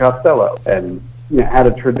Abbott and Costello, and had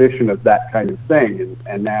a tradition of that kind of thing,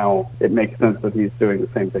 and now it makes sense that he's doing the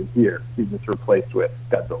same thing here. He's just replaced with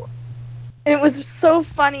Godzilla. It was so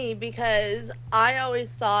funny because I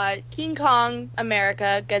always thought King Kong,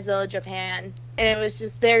 America, Godzilla, Japan, and it was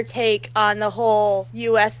just their take on the whole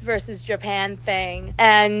US versus Japan thing.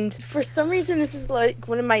 And for some reason, this is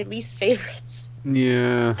one of my least favorites.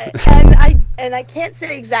 Yeah. and I can't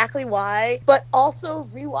say exactly why, but also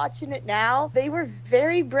rewatching it now, they were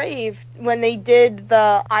very brave when they did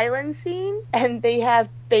the island scene, and they have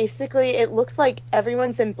basically, it looks like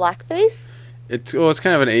everyone's in blackface. It's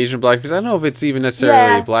kind of an Asian blackface. I don't know if it's even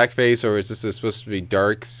necessarily blackface, or is this supposed to be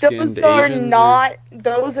dark-skinned Asians?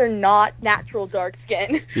 Those are not natural dark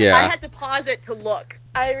skin. Yeah. I had to pause it to look.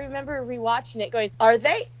 I remember rewatching it going, are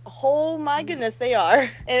they? Oh my goodness, they are. And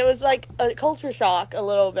it was like a culture shock a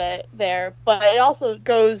little bit there, but it also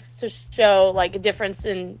goes to show like a difference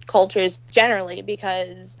in cultures generally,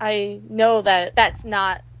 because I know that that's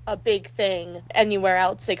not a big thing anywhere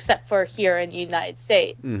else except for here in the United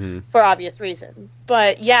States, for obvious reasons.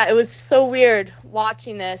 But yeah, it was so weird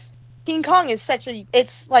watching this. King Kong is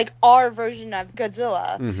it's like our version of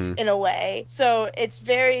Godzilla in a way. So it's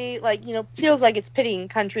very like, feels like it's pitting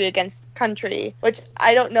country against country, which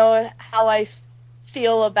I don't know how I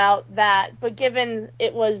feel about that. But given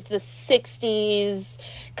it was the 60s,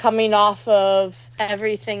 coming off of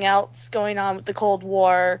everything else going on with the Cold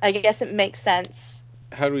War, I guess it makes sense.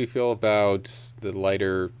 How do we feel about the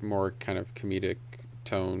lighter, more kind of comedic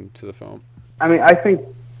tone to the film? I mean, I think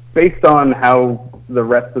based on how the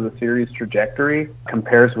rest of the series trajectory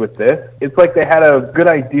compares with this, it's like they had a good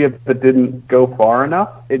idea but didn't go far enough.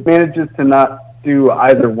 It manages to not do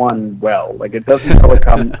either one well. Like, it doesn't tell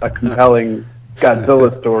a compelling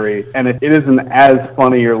Godzilla story, and it isn't as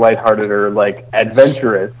funny or lighthearted or like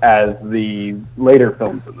adventurous as the later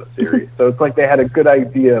films in the series. So it's like they had a good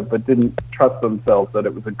idea but didn't trust themselves that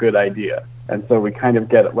it was a good idea, and so we kind of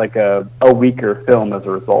get like a weaker film as a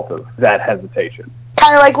result of that hesitation.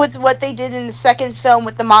 Kind of like with what they did in the second film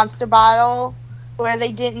with the monster bottle, where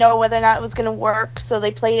they didn't know whether or not it was going to work, so they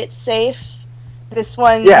played it safe. This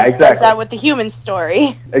one does that with the human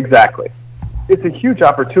story. Exactly. It's a huge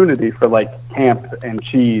opportunity for like camp and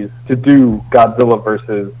cheese to do Godzilla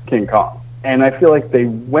versus King Kong. And I feel like they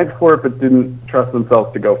went for it but didn't trust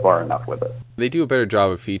themselves to go far enough with it. They do a better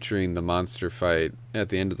job of featuring the monster fight at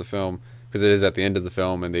the end of the film, because it is at the end of the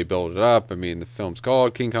film and they build it up. I mean, the film's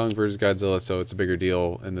called King Kong vs. Godzilla, so it's a bigger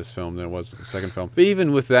deal in this film than it was with the second film. But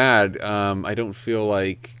even with that, I don't feel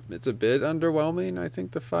like it's a bit underwhelming. I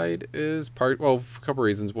think the fight is for a couple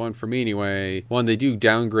reasons. One, for me anyway, they do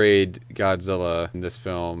downgrade Godzilla in this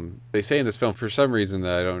film. They say in this film, for some reason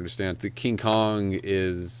that I don't understand, that King Kong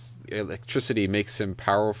electricity makes him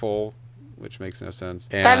powerful, which makes no sense.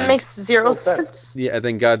 And that makes zero sense. Yeah, and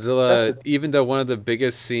then Godzilla, even though one of the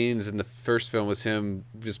biggest scenes in the first film was him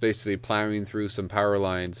just basically plowing through some power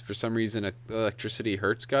lines, for some reason electricity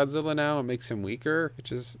hurts Godzilla now and makes him weaker,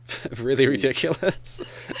 which is really ridiculous.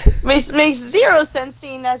 Makes zero sense,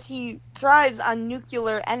 seeing as he thrives on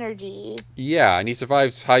nuclear energy. Yeah, and he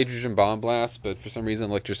survives hydrogen bomb blasts, but for some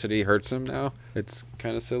reason electricity hurts him now. It's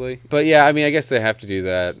kind of silly. But yeah, I mean, I guess they have to do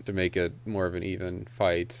that to make it more of an even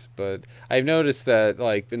fight. But I've noticed that,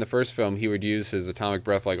 like, in the first film, he would use his atomic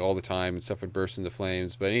breath, like, all the time, and stuff would burst into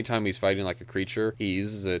flames. But anytime he's fighting, like, a creature, he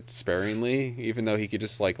uses it sparingly, even though he could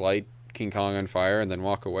just, like, light King Kong on fire and then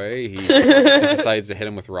walk away. He decides to hit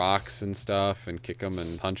him with rocks and stuff and kick him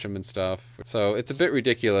and punch him and stuff. So it's a bit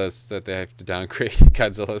ridiculous that they have to downgrade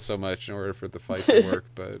Godzilla so much in order for the fight to work.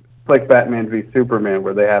 But it's like Batman v Superman,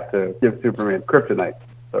 where they have to give Superman kryptonite,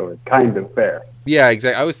 so it's kind of fair. Yeah,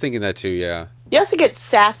 exactly. I was thinking that too. Yeah. You also get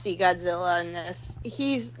sassy Godzilla in this.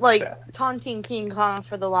 He's like taunting King Kong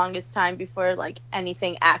for the longest time before like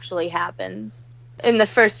anything actually happens. In the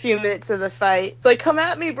first few minutes of the fight, it's like, come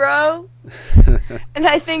at me, bro. And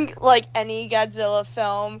I think like any Godzilla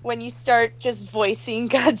film, when you start just voicing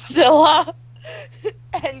Godzilla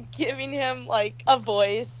and giving him like a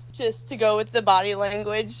voice just to go with the body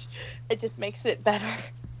language, it just makes it better.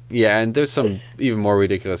 Yeah, and there's some even more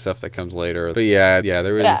ridiculous stuff that comes later. But yeah,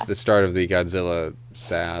 there is the start of the Godzilla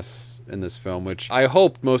sass in this film, which I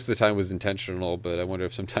hope most of the time was intentional, but I wonder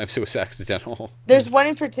if sometimes it was accidental. There's one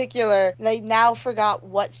in particular, and I now forgot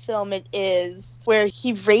what film it is, where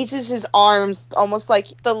he raises his arms almost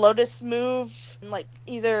like the lotus move, like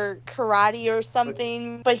either karate or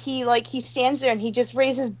something, but he stands there and he just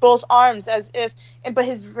raises both arms but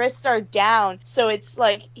his wrists are down, so it's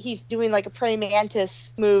like he's doing like a praying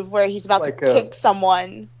mantis move where he's about to kick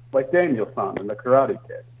someone. Like Daniel-san in the Karate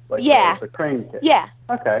Kid. Like the crane kick. Yeah.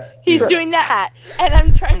 Okay. He's doing that. And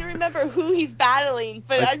I'm trying to remember who he's battling,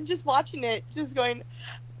 but I'm just watching it, just going,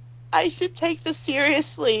 I should take this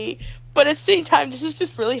seriously. But at the same time, this is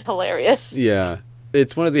just really hilarious. Yeah.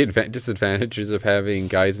 It's one of the disadvantages of having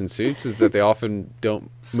guys in suits is that they often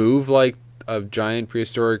don't move like a giant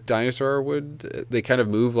prehistoric dinosaur would. They kind of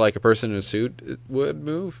move like a person in a suit would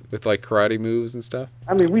move, with like karate moves and stuff.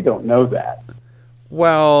 I mean, we don't know that.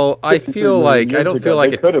 Well, I don't feel like they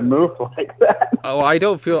could have moved like that. Oh, I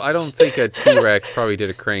don't think a T-Rex probably did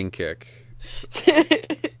a crane kick.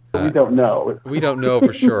 We don't know. We don't know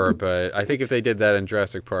for sure, but I think if they did that in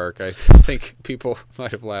Jurassic Park, I think people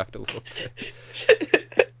might have laughed a little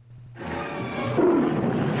bit.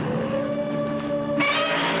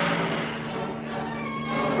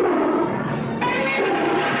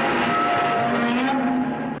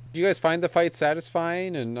 you guys find the fight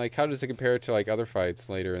satisfying? And, like, how does it compare to, like, other fights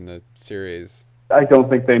later in the series? I don't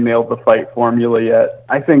think they nailed the fight formula yet.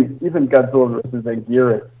 I think even Godzilla versus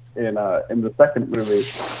Anguirus in the second movie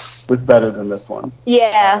was better than this one.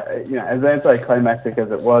 Yeah. As anticlimactic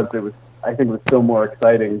as it was I think it was still more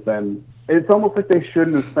exciting than. It's almost like they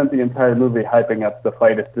shouldn't have spent the entire movie hyping up the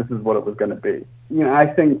fight if this is what it was going to be. I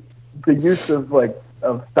think the use of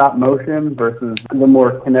stop motion versus the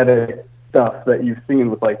more kinetic stuff that you've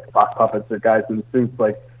seen with like sock puppets or guys in suits,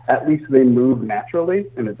 like at least they move naturally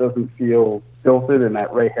and it doesn't feel stilted in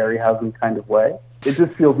that Ray Harryhausen kind of way. It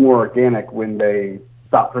just feels more organic when they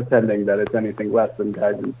stop pretending that it's anything less than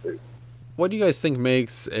guys in suits. What do you guys think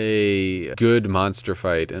makes a good monster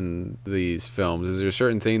fight in these films? Is there a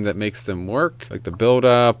certain thing that makes them work, like the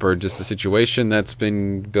build-up, or just the situation that's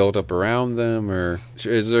been built up around them, or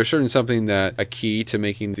is there something that a key to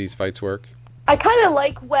making these fights work? I kind of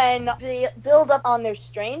like when they build up on their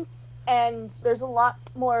strengths, and there's a lot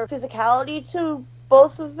more physicality to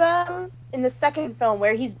both of them. In the second film,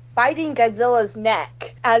 where he's biting Godzilla's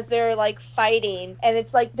neck as they're like fighting, and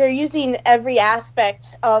it's like they're using every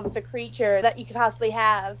aspect of the creature that you could possibly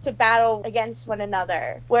have to battle against one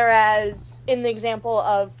another. Whereas in the example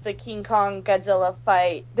of the King Kong Godzilla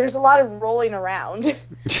fight, there's a lot of rolling around.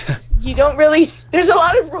 There's a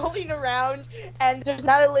lot of rolling around, and there's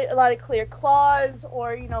not a lot of clear claws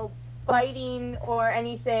or, biting or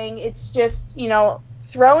anything. It's just,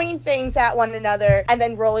 throwing things at one another and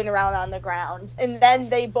then rolling around on the ground. And then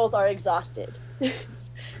they both are exhausted.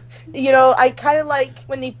 I kind of like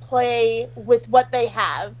when they play with what they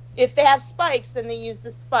have. If they have spikes, then they use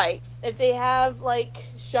the spikes. If they have,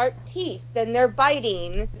 sharp teeth, then they're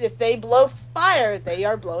biting. If they blow fire, they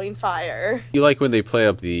are blowing fire. You like when they play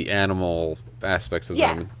up the animal aspects of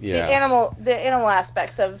them. Yeah, the animal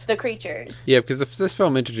aspects of the creatures. Yeah, because this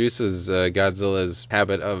film introduces Godzilla's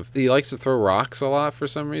habit of, he likes to throw rocks a lot for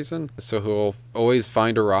some reason. So he'll always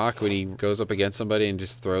find a rock when he goes up against somebody and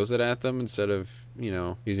just throws it at them instead of,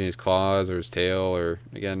 using his claws or his tail, or,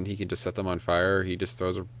 again, he can just set them on fire. He just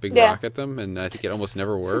throws a big rock at them, and I think it almost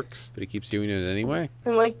never works, but he keeps doing it anyway.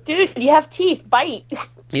 I'm like, dude, you have teeth, bite.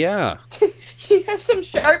 Yeah. You have some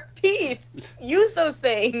sharp teeth. Use those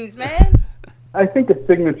things, man. I think a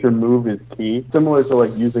signature move is key, similar to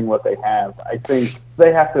using what they have. I think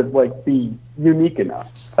they have to be unique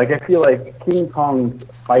enough. I feel like King Kong's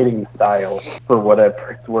fighting style, for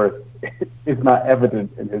whatever it's worth, is not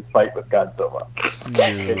evident in his fight with Godzilla.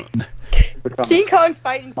 King Kong's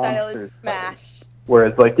fighting style is smash.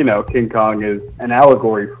 Whereas King Kong is an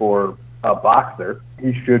allegory for a boxer.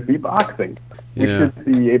 He should be boxing. We should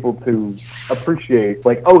be able to appreciate,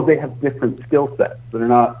 they have different skill sets. They're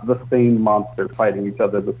not the same monster fighting each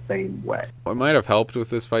other the same way. What might have helped with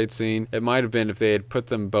this fight scene, it might have been if they had put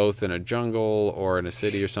them both in a jungle or in a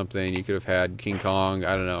city or something. You could have had King Kong,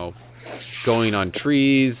 I don't know, going on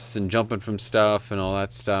trees and jumping from stuff and all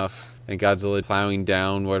that stuff, and Godzilla plowing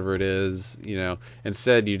down whatever it is,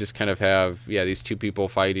 Instead, you just kind of have, these two people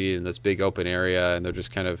fighting in this big open area, and they're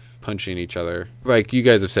just kind of punching each other. Like you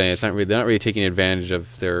guys are saying, they're not really taking advantage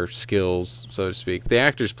of their skills, so to speak. The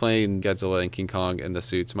actors playing Godzilla and King Kong in the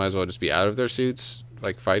suits might as well just be out of their suits,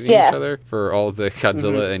 fighting each other for all the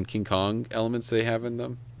Godzilla and King Kong elements they have in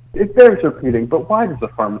them. It bears repeating, but why does a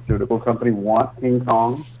pharmaceutical company want King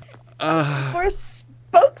Kong? For a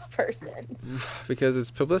spokesperson. Because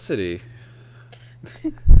it's publicity.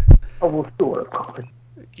 Oh, well, sure, of course.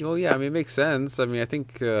 Well, yeah, it makes sense. I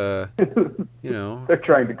think, They're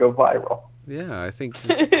trying to go viral. Yeah, I think...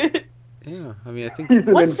 Yeah, I think...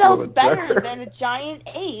 What sells better than a giant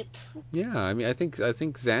ape? Yeah, I think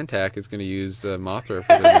Zantac is going to use Mothra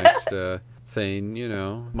for the next thing,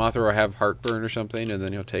 Mothra will have heartburn or something, and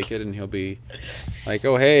then he'll take it and he'll be like,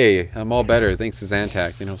 oh, hey, I'm all better thanks to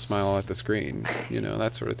Zantac, and he'll smile at the screen,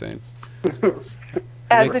 that sort of thing.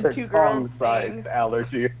 As the two girls sing.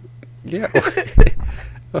 Allergy. Yeah.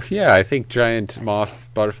 Oh, yeah, I think giant moth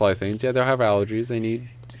butterfly things, they'll have allergies. They need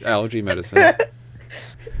allergy medicine.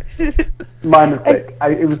 My mistake.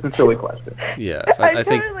 It was a silly question. Yes, I'm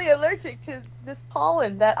totally allergic to this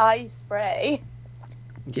pollen that I spray.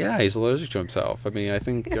 Yeah, he's allergic to himself.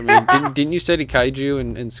 Didn't you study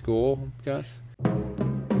kaiju in school, Gus?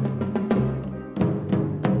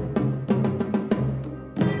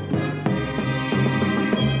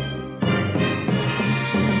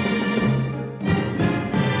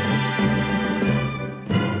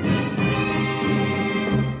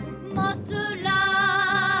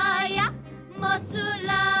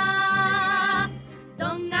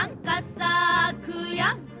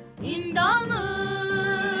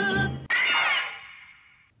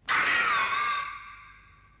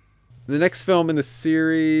 The next film in the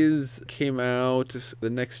series came out the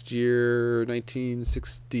next year,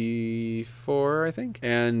 1964, I think.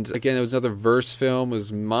 And again, it was another verse film. It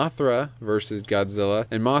was Mothra versus Godzilla.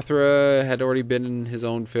 And Mothra had already been in his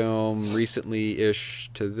own film recently-ish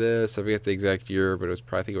to this. I forget the exact year, but it was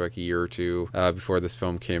probably, I think, like a year or two before this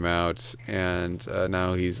film came out. And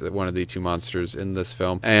now he's one of the two monsters in this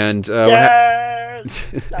film. And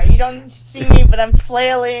Sorry, you don't see me, but I'm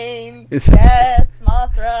flailing. Yes,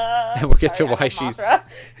 Mothra. And we'll get to Sorry, why she's... Mothra.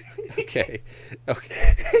 Okay.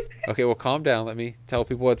 Well, calm down. Let me tell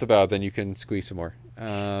people what it's about, then you can squeeze some more.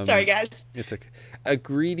 Sorry, guys. It's a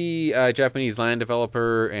greedy Japanese land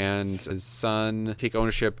developer and his son take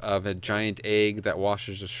ownership of a giant egg that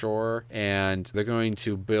washes ashore, and they want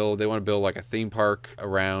to build like a theme park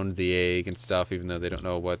around the egg and stuff, even though they don't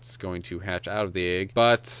know what's going to hatch out of the egg.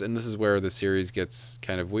 But, and this is where the series gets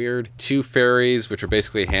kind of weird, two fairies, which are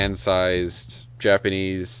basically hand-sized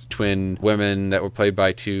Japanese twin women that were played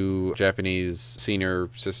by two Japanese senior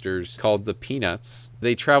sisters called the Peanuts.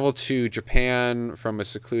 They travel to Japan from a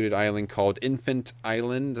secluded island called Infant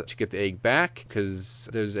Island to get the egg back, because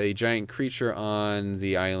there's a giant creature on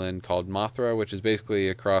the island called Mothra, which is basically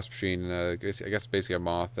a cross between, I guess basically a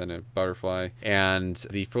moth and a butterfly. And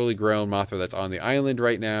the fully grown Mothra that's on the island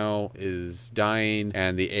right now is dying,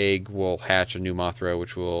 and the egg will hatch a new Mothra,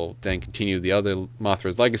 which will then continue the other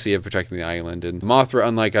Mothra's legacy of protecting the island. And Mothra,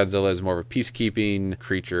 unlike Godzilla, is more of a peacekeeping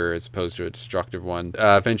creature as opposed to a destructive one.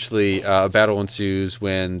 Eventually, a battle ensues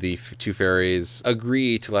when the two fairies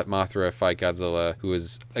agree to let Mothra fight Godzilla, who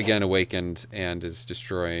is again awakened and is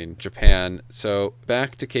destroying Japan. So,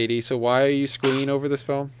 back to Katie. So, why are you screaming over this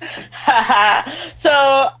film?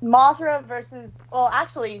 So, Mothra versus... Well,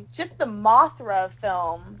 actually, just the Mothra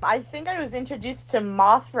film. I think I was introduced to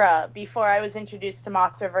Mothra before I was introduced to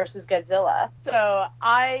Mothra versus Godzilla. So,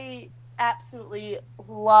 I absolutely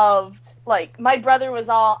loved, like, my brother was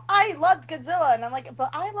all, I loved Godzilla, and I'm like,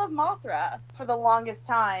 but I love Mothra for the longest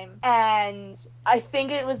time. And I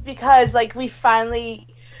think it was because, like, we finally...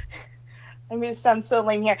 I'm going to sound so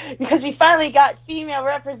lame here, because we finally got female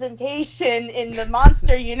representation in the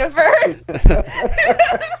monster universe. Because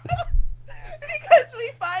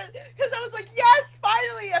I was like, yes,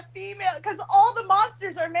 finally a female, because all the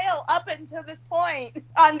monsters are male up until this point.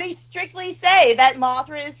 They strictly say that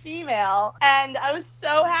Mothra is female, and I was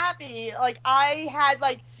so happy. Like, I had,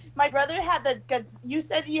 like, my brother had you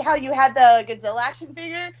said how you had the Godzilla action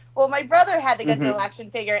figure? Well, my brother had the Godzilla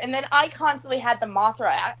action figure, and then I constantly had the Mothra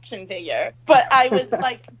action figure. But I would,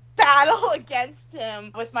 like, battle against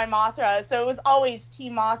him with my Mothra, so it was always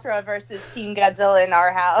Team Mothra versus Team Godzilla in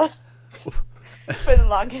our house for the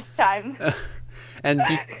longest time.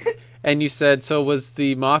 And you said, so was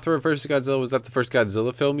the Mothra versus Godzilla, was that the first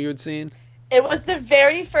Godzilla film you had seen? It was the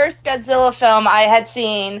very first Godzilla film I had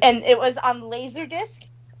seen, and it was on Laserdisc,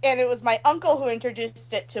 and it was my uncle who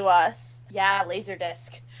introduced it to us. Yeah, Laserdisc.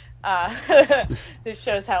 This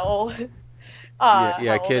shows how old...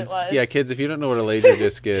 Yeah, kids, if you don't know what a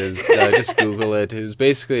Laserdisc is, just Google it. It was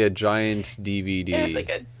basically a giant DVD. It was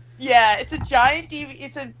like it's a giant DVD.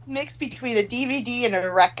 It's a mix between a DVD and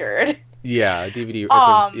a record. Yeah, a DVD.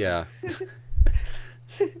 Yeah.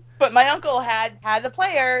 But my uncle had the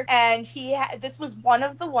player, and this was one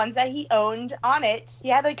of the ones that he owned on it. He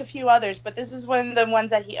had, like, a few others, but this is one of the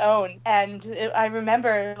ones that he owned. And I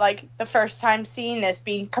remember, like, the first time seeing this,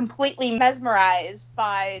 being completely mesmerized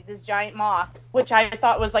by this giant moth, which I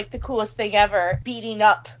thought was, like, the coolest thing ever, beating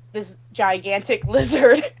up this gigantic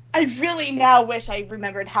lizard. I really now wish I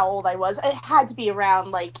remembered how old I was. It had to be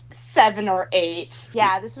around, like, 7 or 8.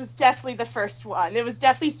 Yeah, this was definitely the first one. It was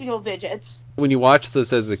definitely single digits. When you watched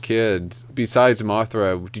this as a kid, besides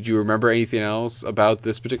Mothra, did you remember anything else about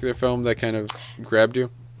this particular film that kind of grabbed you?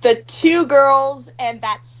 The two girls and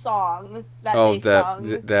that song that they sung.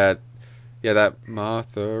 That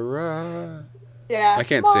Mothra. Yeah. I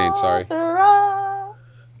can't sing, sorry. Mothra.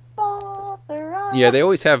 Yeah, they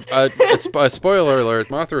always have a spoiler alert.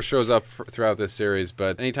 Mothra shows up throughout this series,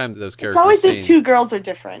 but anytime those characters it's always the two girls are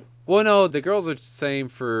different. Well, no, the girls are the same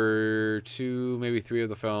for 2, maybe 3 of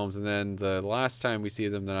the films, and then the last time we see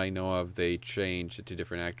them that I know of, they change it to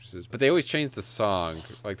different actresses. But they always change the song.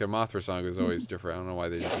 Like, their Mothra song is always different. I don't know why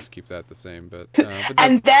they just keep that the same. But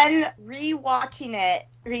and then, rewatching it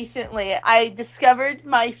recently, I discovered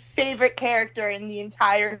my favorite character in the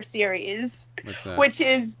entire series. What's that? Which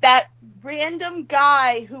is that random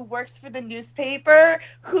guy who works for the newspaper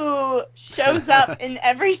who shows up in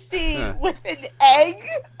every scene with an egg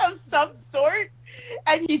of some sort,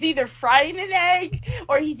 and he's either frying an egg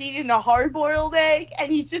or he's eating a hard-boiled egg,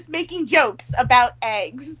 and he's just making jokes about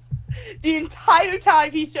eggs. the entire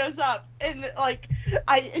time he shows up, and like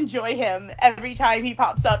I enjoy him every time he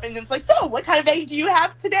pops up, and it's like, so what kind of egg do you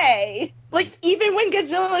have today? Like, even when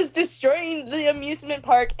Godzilla is destroying the amusement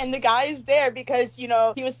park and the guy is there because, you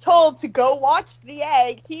know, he was told to go watch the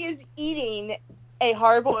egg, he is eating a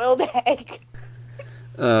hard-boiled egg.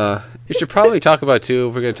 You should probably talk about, too,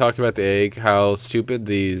 if we're going to talk about the egg, how stupid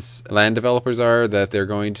these land developers are, that they're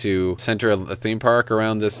going to center a theme park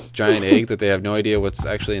around this giant egg that they have no idea what's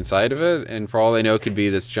actually inside of it, and for all they know, it could be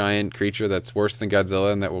this giant creature that's worse than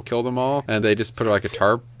Godzilla and that will kill them all, and they just put like a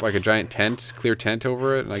tarp, like a giant tent, clear tent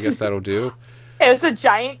over it, and I guess that'll do. It was a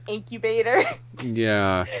giant incubator.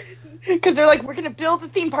 Yeah. Because they're like, we're going to build a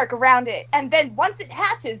theme park around it. And then once it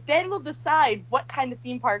hatches, then we'll decide what kind of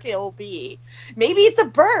theme park it will be. Maybe it's a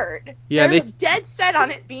bird. Yeah, they're dead set on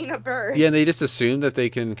it being a bird. Yeah, and they just assume that they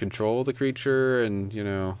can control the creature and, you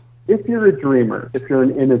know. If you're a dreamer, if you're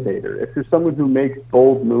an innovator, if you're someone who makes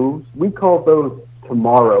bold moves, we call those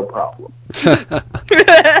tomorrow problems.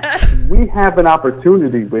 We have an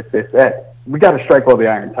opportunity with this egg. We got to strike while the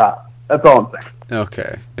iron's hot. That's all I'm saying.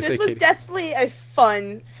 Okay. This was definitely a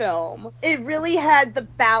fun film. It really had the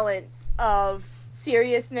balance of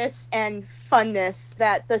seriousness and funness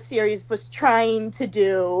that the series was trying to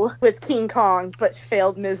do with King Kong, but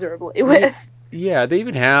failed miserably with. Yeah, they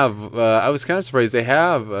even have, I was kind of surprised, they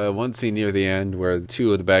have one scene near the end where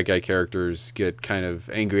two of the bad guy characters get kind of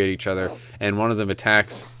angry at each other, and one of them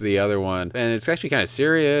attacks the other one, and it's actually kind of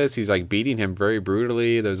serious. He's like beating him very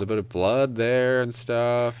brutally. There's a bit of blood there and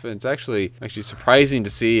stuff, and it's actually surprising to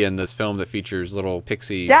see in this film that features little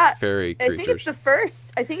pixie fairy creatures. I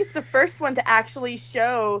think it's the first one to actually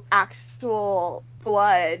show actual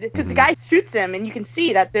blood, because the guy shoots him, and you can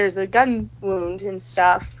see that there's a gun wound and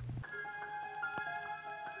stuff.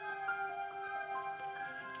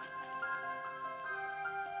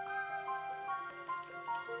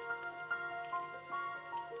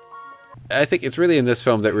 I think it's really in this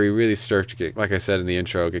film that we really start to get, like I said in the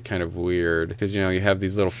intro, get kind of weird. Because, you know, you have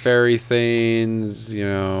these little fairy things, you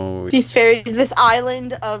know. These fairies, this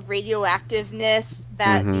island of radioactiveness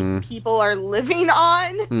that these people are living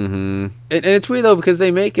on. Mm-hmm. And it's weird, though, because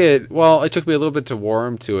they make it, well, it took me a little bit to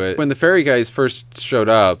warm to it. When the fairy guys first showed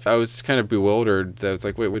up, I was kind of bewildered. That it's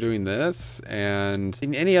like, wait, we're doing this? And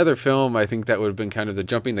in any other film, I think that would have been kind of the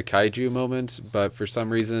jumping the kaiju moment. But for some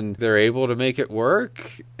reason, they're able to make it work.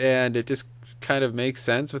 And it just kind of makes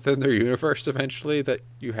sense within their universe eventually that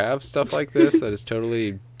you have stuff like this that is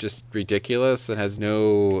totally just ridiculous and has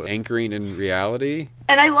no anchoring in reality.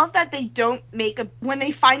 And I love that they don't when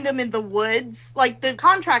they find them in the woods, like the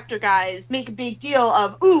contractor guys make a big deal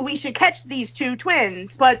of, ooh, we should catch these two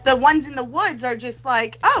twins. But the ones in the woods are just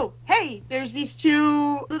like, oh, hey, there's these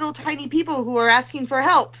two little tiny people who are asking for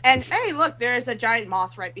help. And hey, look, there's a giant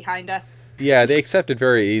moth right behind us. Yeah, they accept it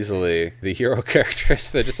very easily, the hero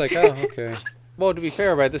characters. They're just like, oh, okay. Well, to be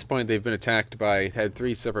fair, by this point, they've been had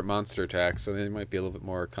 3 separate monster attacks, so they might be a little bit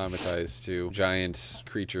more acclimatized to giant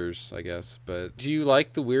creatures, I guess. But do you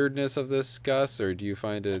like the weirdness of this, Gus, or do you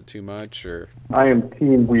find it too much? Or I am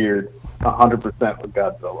team weird 100% with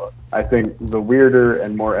Godzilla. I think the weirder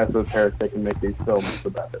and more esoteric they can make these films, the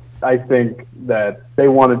better. I think that they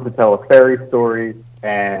wanted to tell a fairy story,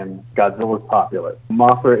 and Godzilla's popular.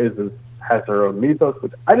 Mothra has her own mythos,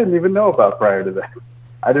 which I didn't even know about prior to that.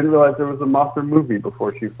 I didn't realize there was a Mothra movie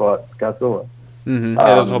before she fought Godzilla. Mm-hmm. Yeah,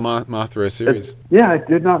 that was a whole Mothra series. Yeah, I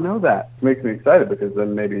did not know that. It makes me excited because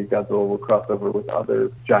then maybe Godzilla will cross over with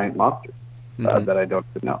other giant monsters that I don't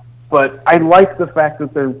even know. But I like the fact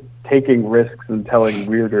that they're taking risks and telling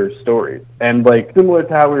weirder stories. And like similar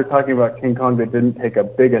to how we were talking about King Kong that didn't take a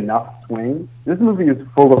big enough swing, this movie is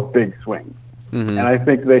full of big swings. Mm-hmm. And I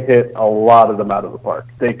think they hit a lot of them out of the park.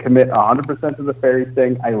 They commit 100% to the fairy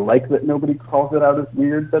thing. I like that nobody calls it out as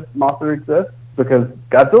weird that Mothra exists, because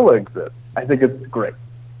Godzilla exists. I think it's great.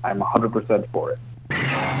 I'm 100% for it.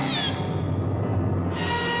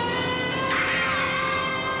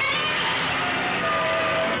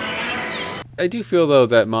 I do feel, though,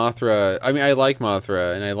 that Mothra... I mean, I like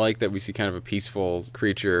Mothra, and I like that we see kind of a peaceful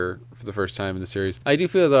creature for the first time in the series. I do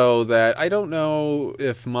feel, though, that I don't know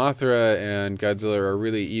if Mothra and Godzilla are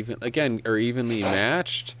really evenly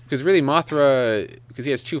matched. Because really, Mothra... Because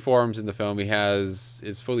he has 2 forms in the film. He has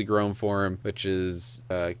his fully grown form, which is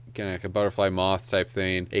kind of like a butterfly moth type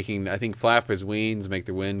thing. He can, I think, flap his wings, make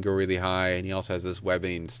the wind go really high, and he also has this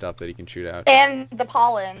webbing stuff that he can shoot out. And the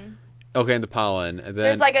pollen. Okay, and the pollen. And then,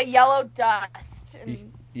 there's like a yellow dust.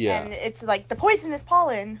 And Yeah. And it's like the poisonous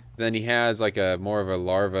pollen. Then he has like a more of a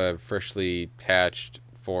larva, freshly hatched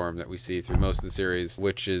form that we see through most of the series,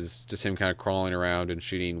 which is just him kind of crawling around and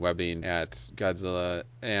shooting webbing at Godzilla.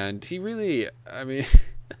 And he really, I mean,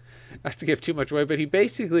 not to give too much away, but he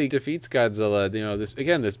basically defeats Godzilla. You know, this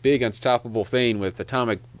big unstoppable thing with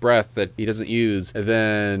atomic breath that he doesn't use, and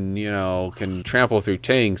then can trample through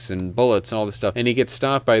tanks and bullets and all this stuff. And he gets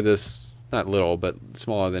stopped by this, not little, but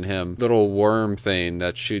smaller than him, little worm thing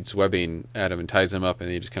that shoots webbing at him and ties him up, and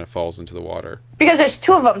he just kind of falls into the water. Because there's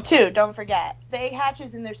two of them too. Don't forget, the egg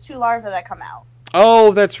hatches and there's two larvae that come out.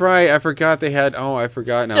 Oh, that's right. I forgot they had. Oh, I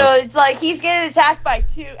forgot now. So it's like he's getting attacked by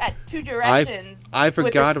two directions. I forgot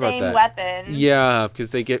with the about same that. Weapon. Yeah,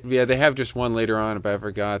 because they have just one later on, but I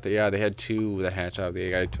forgot that. Yeah, they had two that hatch out of the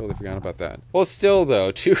egg. I totally forgot about that. Well, still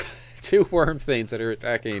though, two worm things that are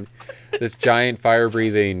attacking this giant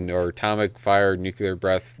fire-breathing or atomic fire nuclear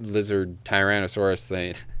breath lizard Tyrannosaurus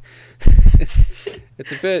thing.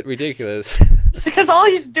 It's a bit ridiculous. It's because all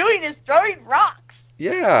he's doing is throwing rocks.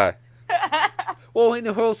 Yeah. Well,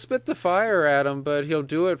 he'll spit the fire at them, but he'll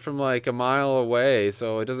do it from like a mile away,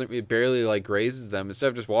 so it barely like grazes them. Instead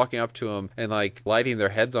of just walking up to them and like lighting their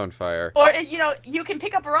heads on fire. Or you can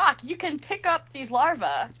pick up a rock. You can pick up these larvae.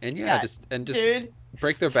 And just dude.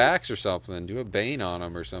 Break their backs or something. Do a bane on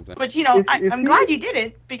them or something. But I'm glad you did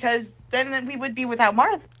it, because then we would be without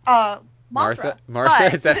Mothra. Martha?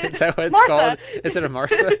 But, is that what it's Martha. called? Is it a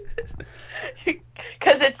Martha?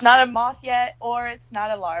 Because it's not a moth yet, or it's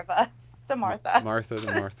not a larva. It's a Martha. Martha the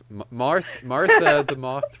Mothra. Mothra the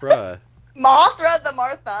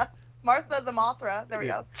Martha. Martha the Mothra. There we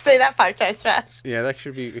go. Say that 5 times fast. Yeah, it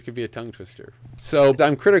could be a tongue twister. So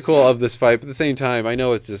I'm critical of this fight, but at the same time, I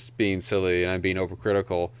know it's just being silly and I'm being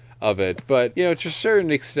overcritical of it. But, to a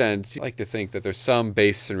certain extent, I like to think that there's some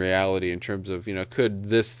base in reality in terms of, could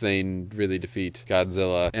this thing really defeat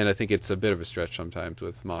Godzilla? And I think it's a bit of a stretch sometimes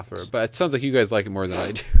with Mothra. But it sounds like you guys like it more than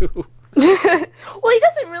I do. Well, he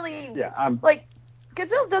doesn't really... Yeah, like,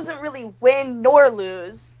 Godzilla doesn't really win nor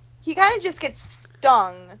lose. He kind of just gets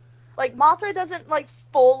stung. Like, Mothra doesn't, like,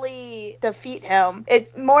 fully defeat him.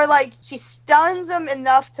 It's more like she stuns him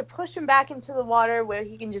enough to push him back into the water where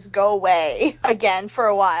he can just go away again for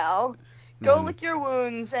a while. Go lick your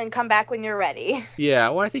wounds and come back when you're ready. Yeah,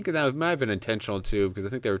 well, I think that might have been intentional, too, because I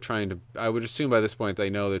think they were trying to... I would assume by this point they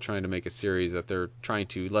know they're trying to make a series that they're trying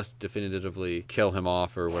to less definitively kill him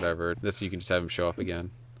off or whatever. This you can just have him show up again.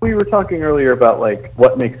 We were talking earlier about, like,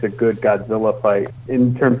 what makes a good Godzilla fight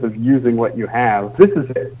in terms of using what you have. This is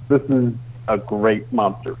it. This is a great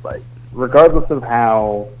monster fight. Regardless of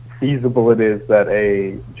how feasible it is that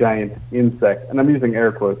a giant insect, and I'm using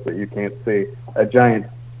air quotes that you can't see, a giant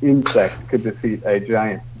insect could defeat a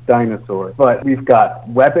giant dinosaur. But we've got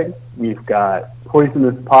webbing, we've got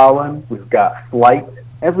poisonous pollen, we've got flight.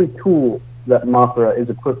 Every tool that Mothra is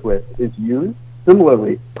equipped with is used.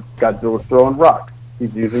 Similarly, Godzilla's throwing rocks.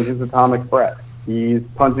 He's using his atomic breath. He's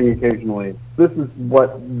punching occasionally. This is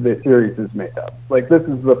what the series is made of. Like, this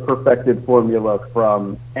is the perfected formula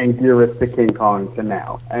from Anguirus to King Kong to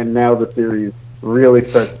now. And now the series really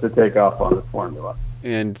starts to take off on this formula.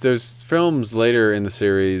 And there's films later in the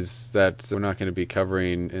series that we're not going to be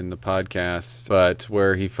covering in the podcast, but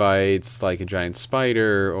where he fights like a giant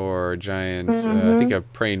spider or a giant, I think a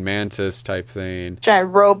praying mantis type thing.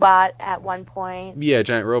 Giant robot at one point. Yeah,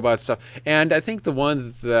 giant robot stuff. And I think the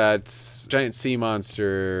ones that, giant sea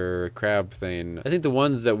monster crab thing, I think the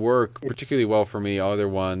ones that work particularly well for me are the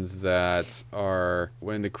ones that are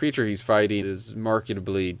when the creature he's fighting is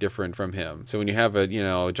markedly different from him. So when you have a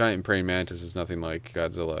giant praying mantis is nothing like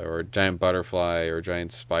Godzilla, or a giant butterfly, or a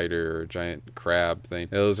giant spider, or a giant crab thing.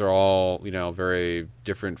 Those are all, very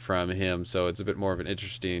different from him, so it's a bit more of an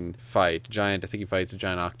interesting fight. I think he fights a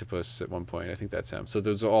giant octopus at one point. I think that's him. So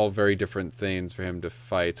those are all very different things for him to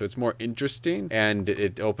fight. So it's more interesting, and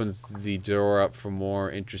it opens the door up for more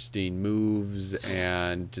interesting moves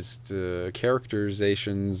and just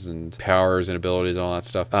characterizations and powers and abilities and all that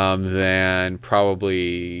stuff than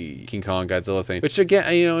probably King Kong Godzilla thing. Which again,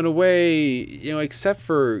 in a way, except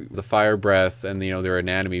for the fire breath and their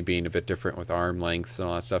anatomy being a bit different with arm lengths and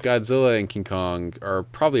all that stuff, Godzilla and King Kong are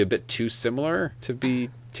probably a bit too similar to be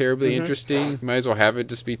terribly interesting. Might as well have it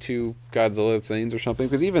just be two Godzilla things or something,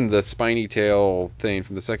 because even the spiny tail thing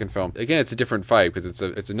from the second film, again, it's a different fight because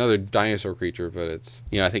it's another dinosaur creature, but it's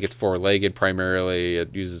I think it's 4-legged primarily.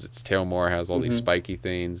 It uses its tail more, has all these spiky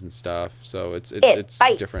things and stuff, so it's bites.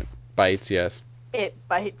 Different. Bites, yes. It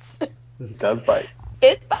bites. It does bite.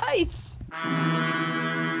 It bites.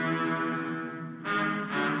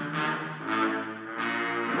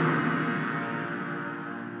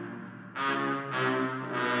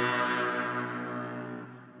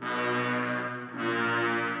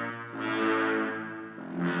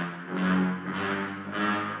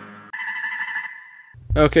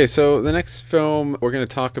 Okay, so the next film we're going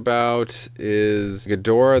to talk about is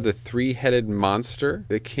Ghidorah, the Three-Headed Monster.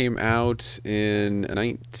 It came out in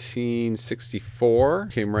 1964,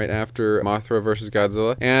 came right after Mothra vs.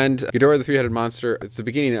 Godzilla. And Ghidorah, the Three-Headed Monster, it's the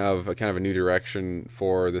beginning of a kind of a new direction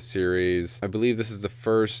for the series. I believe this is the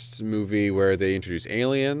first movie where they introduce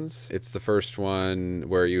aliens. It's the first one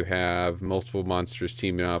where you have multiple monsters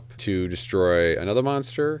teaming up to destroy another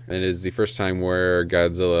monster, and it is the first time where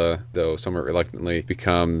Godzilla, though somewhat reluctantly,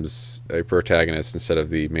 becomes a protagonist instead of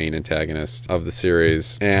the main antagonist of the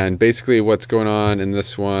series. And basically what's going on in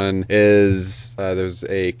this one is there's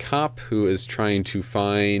a cop who is trying to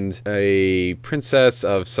find a princess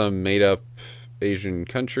of some made-up Asian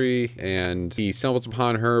country, and he stumbles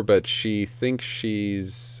upon her, but she thinks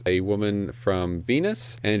she's a woman from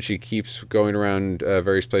Venus, and she keeps going around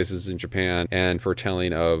various places in Japan and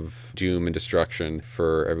foretelling of doom and destruction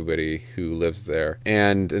for everybody who lives there.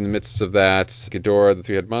 And in the midst of that, Ghidorah, the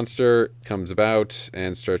Three-Headed Monster, comes about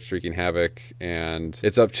and starts wreaking havoc, and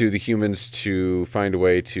it's up to the humans to find a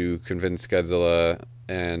way to convince Godzilla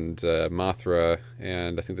and Mothra,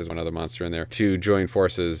 and I think there's one other monster in there, to join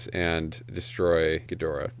forces and destroy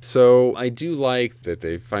Ghidorah. So I do like that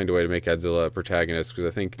they find a way to make Godzilla a protagonist,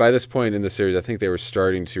 because I think by this point in the series, I think they were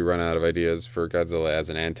starting to run out of ideas for Godzilla as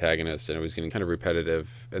an antagonist, and it was getting kind of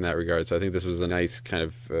repetitive in that regard. So I think this was a nice kind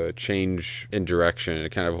of change in direction. It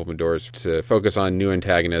kind of opened doors to focus on new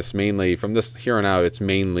antagonists, mainly from this here on out, it's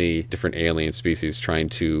mainly different alien species trying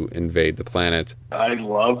to invade the planet. I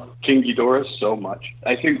love King Ghidorah so much.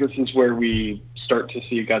 I think this is where we start to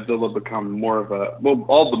see Godzilla become more of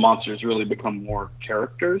all the monsters really become more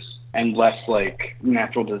characters and less like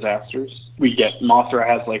natural disasters. We get Mothra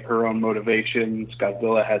has like her own motivations,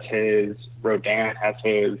 Godzilla has his, Rodan has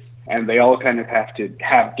his, and they all kind of have to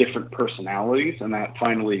have different personalities, and that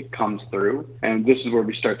finally comes through. And this is where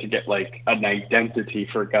we start to get like an identity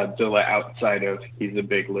for Godzilla outside of he's a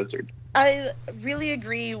big lizard. I really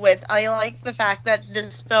agree with, I like the fact that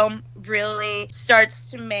this film really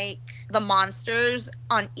starts to make the monsters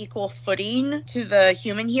on equal footing to the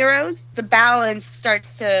human heroes. The balance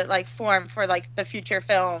starts to like form for like the future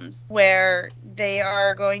films where they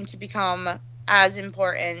are going to become as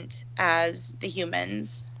important as the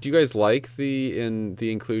humans. Do you guys like the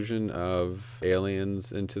inclusion of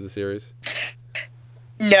aliens into the series?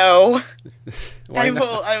 No. Why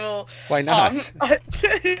not? I will. Why not?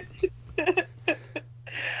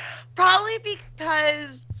 Probably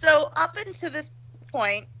because, so up until this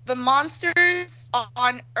point, the monsters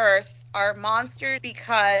on Earth are monsters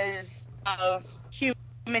because of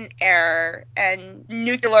human error and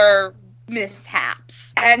nuclear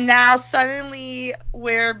mishaps. And now suddenly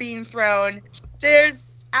we're being thrown, there's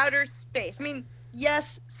outer space. I mean,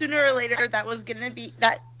 yes, sooner or later that was going to be,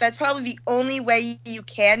 that's probably the only way you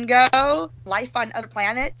can go, life on other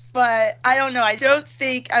planets. But I don't know, I don't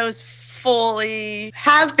think I was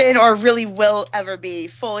have been or really will ever be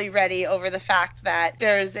fully ready over the fact that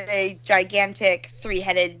there's a gigantic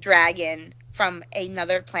three-headed dragon from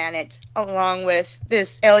another planet along with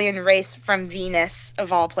this alien race from Venus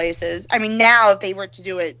of all places. I mean, now if they were to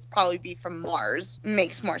do it, it'd probably be from Mars.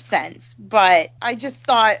 Makes more sense. But I just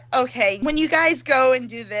thought, okay, when you guys go and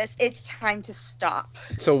do this, it's time to stop.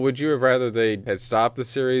 So would you have rather they had stopped the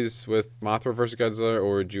series with Mothra vs. Godzilla,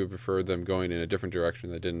 or would you have preferred them going in a different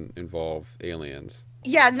direction that didn't involve aliens?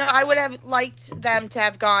 Yeah, no, I would have liked them to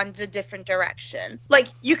have gone the different direction. Like,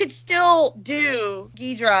 you could still do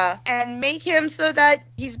Ghidorah and make him so that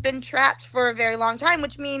he's been trapped for a very long time,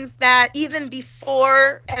 which means that even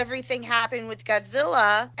before everything happened with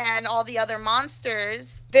Godzilla and all the other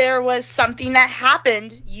monsters, there was something that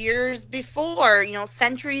happened years before,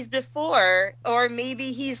 centuries before. Or maybe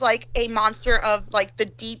he's like a monster of like the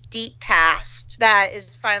deep, deep past that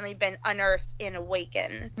has finally been unearthed and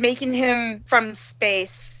awakened. Making him from space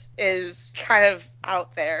is kind of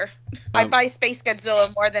out there. I buy Space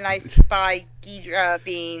Godzilla more than I buy Ghidorah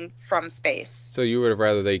being from space. So you would have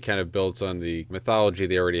rather they kind of built on the mythology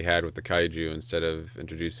they already had with the kaiju instead of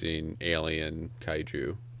introducing alien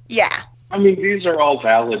kaiju? Yeah. I mean, these are all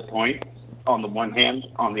valid points on the one hand.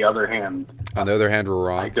 On the other hand, we're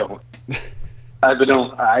wrong.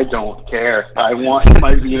 I don't care. I want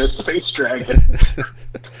my Venus space dragon.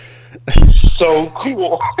 He's so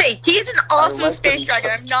cool. Hey, he's an awesome space dragon.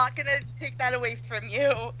 I'm not gonna take that away from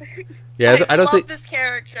you. Yeah, I don't love think this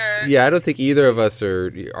character. Yeah, I don't think either of us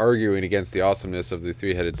are arguing against the awesomeness of the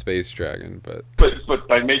three-headed space dragon, but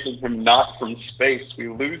by making him not from space, we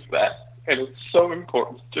lose that, and it's so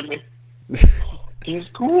important to me. He's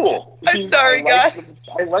cool. I'm sorry, Gus.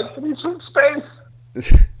 I like that he's from space.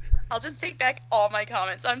 I'll just take back all my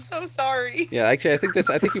comments. I'm so sorry. Yeah, actually, I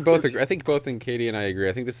think we both agree. I think both Katie and I agree.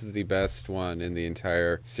 I think this is the best one in the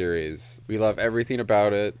entire series. We love everything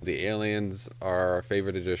about it. The aliens are our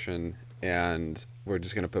favorite addition, and we're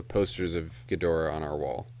just gonna put posters of Ghidorah on our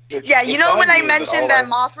wall. Yeah, you know when I mentioned that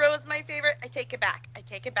Mothra was my favorite, I take it back. I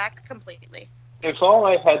take it back completely. If all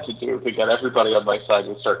I had to do to get everybody on my side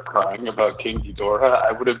to start crying about King Ghidorah,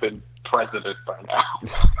 I would have been president by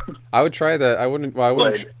now. I would try that. I wouldn't. Well,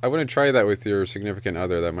 I wouldn't try that with your significant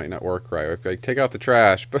other. That might not work right. Like, take out the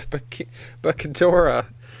trash, but Ghidorah,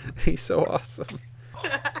 he's so awesome.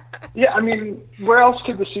 Yeah, I mean, where else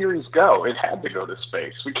could the series go? It had to go to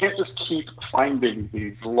space. We can't just keep finding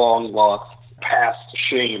these long lost past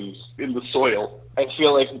shames in the soil. I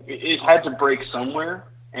feel like it had to break somewhere,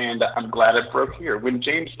 and I'm glad it broke here. When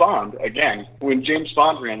James Bond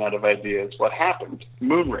ran out of ideas, what happened?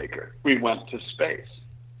 Moonraker. We went to space.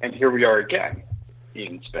 And here we are again,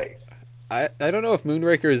 in space. I don't know if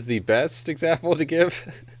Moonraker is the best example to give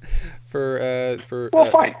for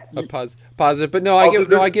fine. A positive, but no, I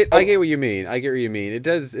get what you mean. I get what you mean. It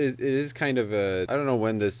is kind of a, I don't know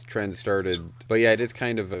when this trend started, but yeah, it is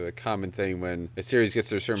kind of a common thing when a series gets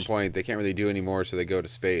to a certain point, they can't really do anymore, so they go to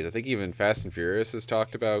space. I think even Fast and Furious has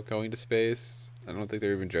talked about going to space. I don't think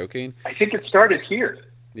they're even joking. I think it started here.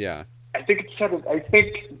 Yeah. I think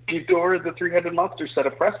Ghidorah, the three-headed monster, set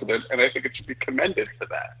a precedent, and I think it should be commended for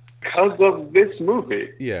that. Because of this movie,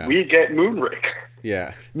 we get Moonraker.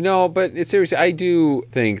 Yeah. No, but seriously, I do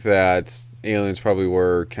think that aliens probably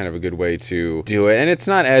were kind of a good way to do it. And it's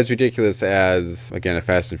not as ridiculous as, again, if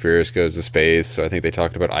Fast and Furious goes to space. So I think they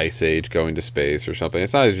talked about Ice Age going to space or something.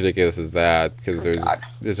 It's not as ridiculous as that because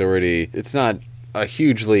there's already, it's not a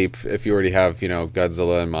huge leap if you already have,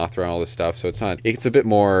 Godzilla and Mothra and all this stuff. So it's a bit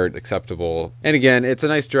more acceptable. And again, it's a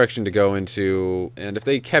nice direction to go into. And if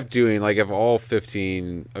they kept doing, like, if all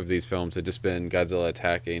 15 of these films had just been Godzilla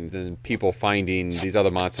attacking, then people finding these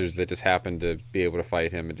other monsters that just happened to be able to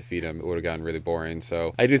fight him and defeat him, it would have gotten really boring.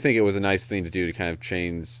 So I do think it was a nice thing to do to kind of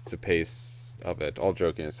change the pace of it, all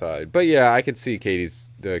joking aside. But yeah, I could see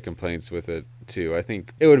Katie's complaints with it too. I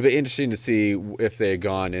think it would have been interesting to see if they had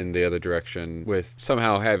gone in the other direction with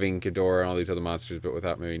somehow having Ghidorah and all these other monsters, but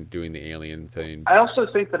without maybe doing the alien thing. I also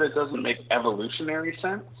think that it doesn't make evolutionary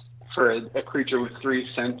sense for a creature with 3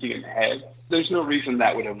 sentient heads. There's no reason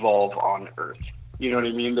that would evolve on Earth. You know what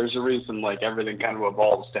I mean? There's a reason, like, everything kind of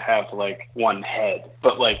evolves to have, like, 1 head.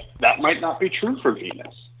 But, like, that might not be true for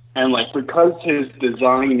Venus. And, like, because his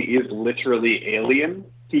design is literally alien,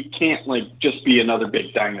 he can't, like, just be another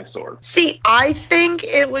big dinosaur. See, I think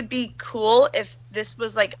it would be cool if this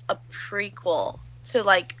was, like, a prequel to,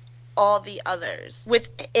 like, all the others. With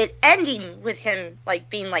it ending with him, like,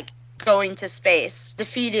 being, like, going to space,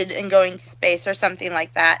 defeated and going to space or something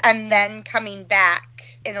like that. And then coming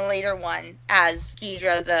back in a later one as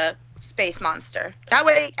Ghidorah the space monster. That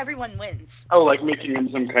way everyone wins. Oh, like making him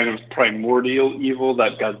some kind of primordial evil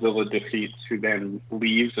that Godzilla defeats, who then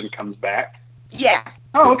leaves and comes back? Yeah.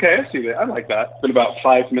 Oh, okay, I see that. I like that. It's been about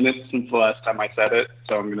 5 minutes since the last time I said it,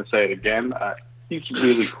 so I'm going to say it again. He's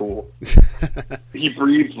really cool. He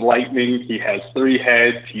breathes lightning. He has 3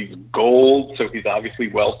 heads. He's gold, so he's obviously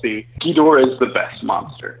wealthy. Ghidorah is the best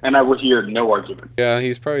monster, and I will hear no argument. Yeah,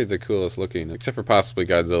 he's probably the coolest looking, except for possibly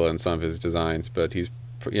Godzilla in some of his designs, but he's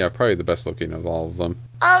probably the best looking of all of them.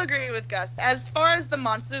 I'll agree with Gus. As far as the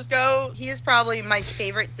monsters go, he is probably my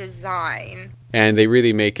favorite design. And they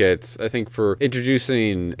really make it, I think, for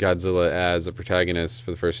introducing Godzilla as a protagonist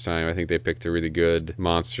for the first time, I think they picked a really good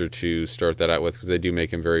monster to start that out with, because they do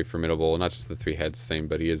make him very formidable. Not just the 3 heads thing,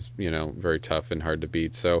 but he is, very tough and hard to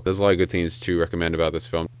beat. So there's a lot of good things to recommend about this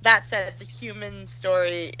film. That said, the human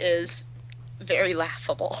story is very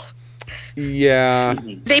laughable. Yeah.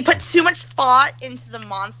 They put too much thought into the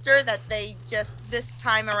monster that they just, this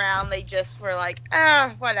time around, they just were like,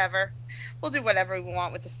 whatever. We'll do whatever we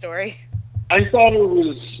want with the story. I thought it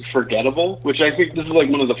was forgettable, which I think this is like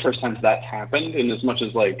one of the first times that's happened, in as much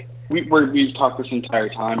as like we've talked this entire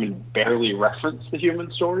time and barely referenced the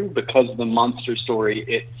human story, because the monster story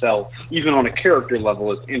itself, even on a character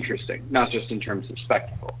level, is interesting, not just in terms of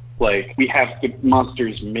spectacle. Like, we have the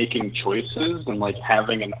monsters making choices and like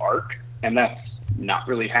having an arc, and that's not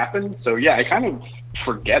really happened. So yeah, I kind of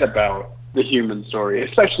forget about the human story,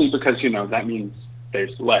 especially because, that means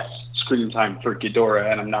there's less screen time for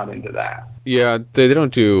Ghidorah, and I'm not into that. Yeah, they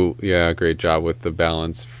don't do a great job with the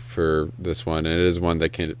balance for this one, and it is one that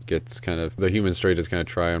gets kind of, the human story does kind of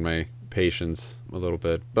try on my patience a little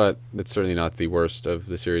bit, but it's certainly not the worst of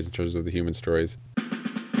the series in terms of the human stories.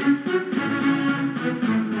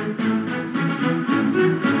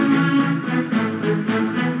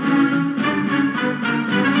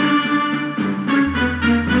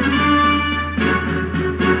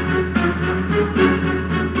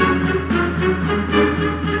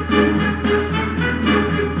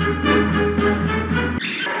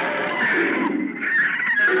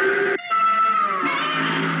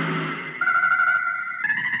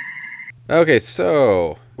 Okay,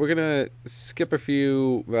 so we're gonna skip a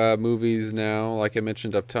few movies now. Like I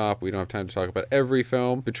mentioned up top, we don't have time to talk about every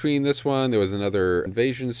film. Between this one, there was another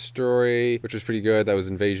Invasion story, which was pretty good. That was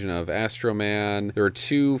Invasion of Astro Man. There were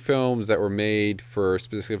two films that were made for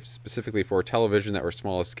specifically for television that were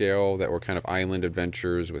smaller scale, that were kind of island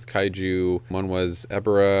adventures with kaiju. One was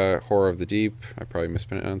Ebirah, Horror of the Deep. I probably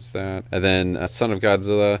mispronounced that. And then Son of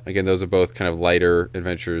Godzilla. Again, those are both kind of lighter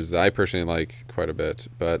adventures that I personally like quite a bit.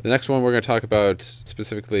 But the next one we're going to talk about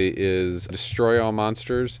specifically is Destroy All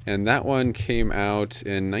Monsters, and that one came out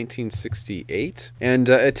in 1968, and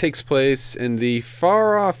it takes place in the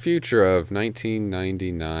far-off future of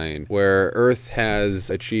 1999, where Earth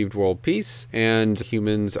has achieved world peace, and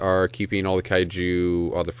humans are keeping all the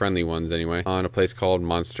kaiju, all the friendly ones anyway, on a place called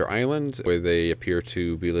Monster Island, where they appear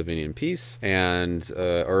to be living in peace, and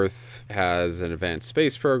Earth has an advanced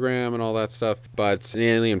space program and all that stuff, but an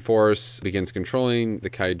alien force begins controlling the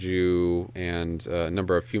kaiju and a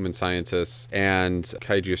number of human scientists, and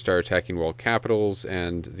kaiju start attacking world capitals,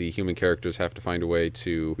 and the human characters have to find a way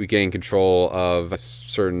to regain control of a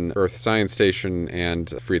certain Earth science station and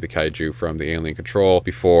free the kaiju from the alien control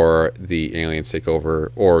before the aliens take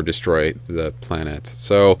over or destroy the planet.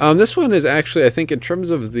 So this one is actually, I think, in terms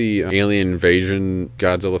of the alien invasion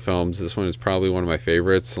Godzilla films, this one is probably one of my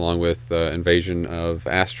favorites, along with Invasion of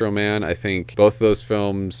Astro Man. I think both of those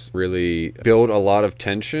films really build a lot of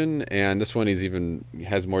tension, and this one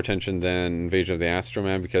has more tension than Invasion of the Astro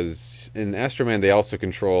Man, because in Astro Man they also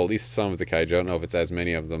control at least some of the kaiju. I don't know if it's as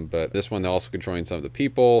many of them, but this one they're also controlling some of the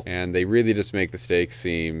people, and they really just make the stakes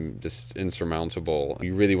seem just insurmountable.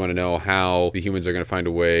 You really want to know how the humans are going to find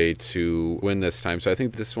a way to win this time. So I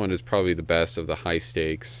think this one is probably the best of the high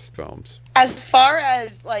stakes films. As far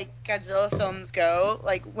as like Godzilla films go,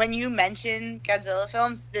 like when you mention Godzilla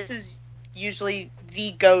films, this is usually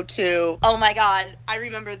the go-to. Oh my god, I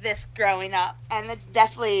remember this growing up, and it's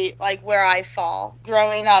definitely like where I fall.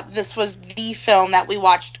 Growing up, this was the film that we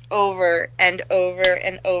watched over and over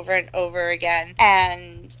and over and over again,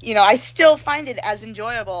 and you know, I still find it as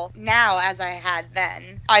enjoyable now as I had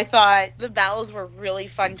then. I thought the battles were really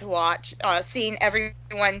fun to watch. Seeing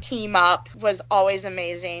everyone team up was always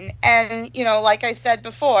amazing, and you know, like I said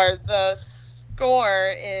before, the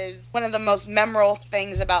score is one of the most memorable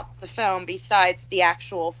things about the film, besides the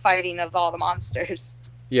actual fighting of all the monsters.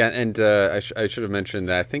 Yeah, and I should have mentioned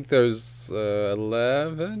that I think there's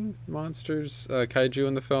 11 monsters, kaiju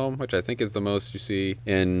in the film, which I think is the most you see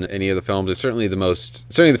in any of the films. It's certainly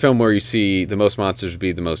the film where you see the most monsters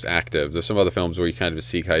be the most active. There's some other films where you kind of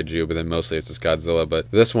see kaiju, but then mostly it's just Godzilla. But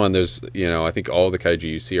this one, there's, I think all the kaiju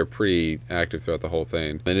you see are pretty active throughout the whole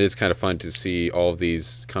thing. And it is kind of fun to see all of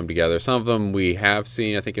these come together. Some of them we have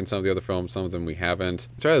seen, I think, in some of the other films. Some of them we haven't.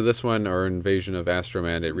 It's either this one or Invasion of Astro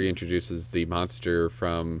Man. It reintroduces the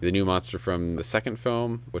new monster from the second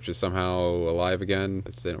film, which is somehow alive again.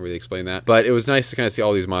 They didn't really explain that. But it was nice to kind of see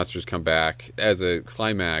all these monsters come back. As a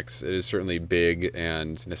climax, it is certainly big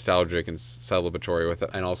and nostalgic and celebratory with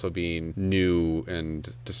it, and also being new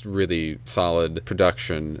and just really solid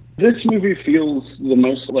production. This movie feels the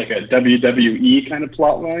most like a WWE kind of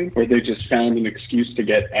plot line, where they just found an excuse to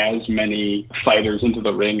get as many fighters into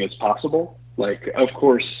the ring as possible. Like, of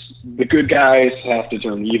course, the good guys have to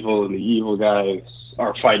turn evil, and the evil guys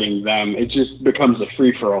are fighting them. It just becomes a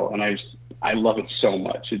free-for-all, and I love it so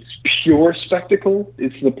much. It's pure spectacle.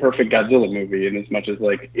 It's the perfect Godzilla movie, in as much as,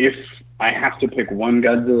 like, if I have to pick one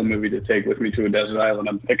Godzilla movie to take with me to a desert island,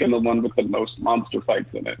 I'm picking the one with the most monster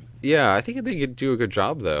fights in it. Yeah, I think they could do a good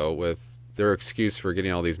job, though, with their excuse for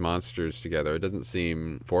getting all these monsters together. It doesn't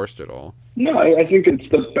seem forced at all. No, I think it's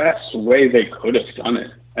the best way they could have done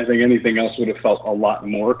it. I think anything else would have felt a lot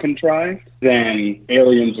more contrived than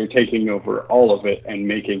aliens are taking over all of it and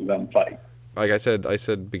making them fight. Like I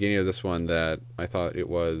said beginning of this one that I thought it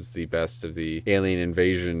was the best of the alien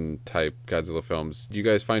invasion type Godzilla films. Do you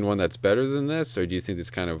guys find one that's better than this, or do you think this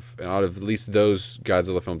kind of, out of at least those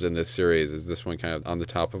Godzilla films in this series, is this one kind of on the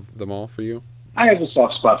top of them all for you? I have a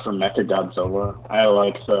soft spot for Mechagodzilla. I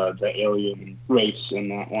like the alien race in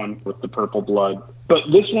that one with the purple blood. But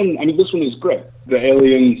this one is great. The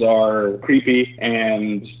aliens are creepy,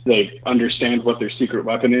 and they understand what their secret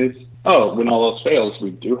weapon is. Oh, when all else fails,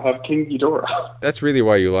 we do have King Ghidorah. That's really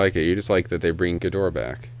why you like it. You just like that they bring Ghidorah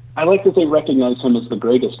back. I like that they recognize him as the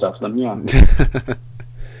greatest of them, yeah.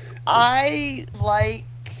 I like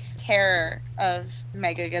Terror of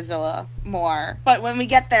Mechagodzilla more, but when we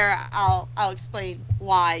get there, I'll explain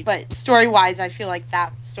why. But story-wise, I feel like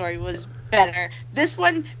that story was better. This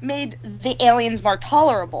one made the aliens more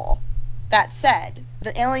tolerable. That said,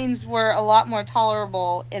 the aliens were a lot more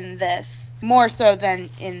tolerable in this, more so than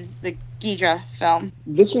in the Ghidra film.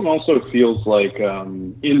 This one also feels like,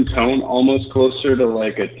 in tone, almost closer to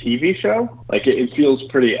like a TV show. Like it feels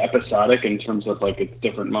pretty episodic in terms of like it's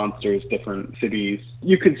different monsters, different cities.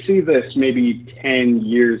 You could see this maybe 10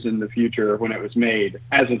 years in the future when it was made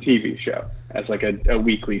as a TV show, as like a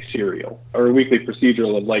weekly serial or a weekly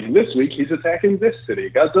procedural of like, this week he's attacking this city.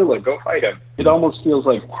 Godzilla, go fight him. It almost feels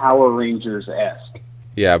like Power Rangers-esque.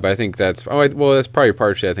 Yeah, but I think that's that's probably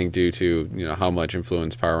partially, I think, due to how much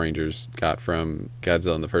influence Power Rangers got from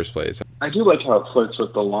Godzilla in the first place. I do like how it flirts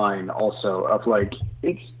with the line also of like,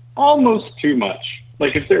 it's almost too much.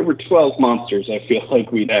 Like if there were 12 monsters, I feel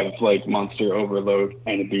like we'd have like monster overload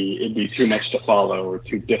and it'd be too much to follow or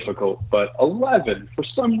too difficult. But 11, for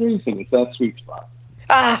some reason, it's that sweet spot.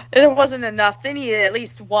 It wasn't enough. They needed at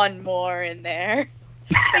least one more in there.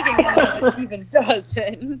 They can even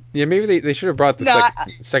dozen. Yeah, maybe they should have brought the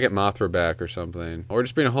second Mothra back or something. Or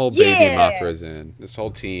just bring a whole baby Mothras in. This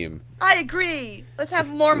whole team. I agree. Let's have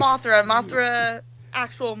more Mothra. Mothra,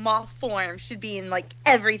 actual moth form, should be in, like,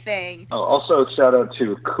 everything. Oh, also, shout out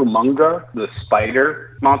to Kumonga, the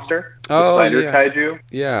spider monster. The spider kaiju.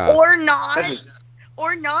 Yeah.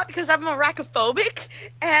 Or not, because I'm arachnophobic,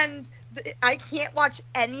 and I can't watch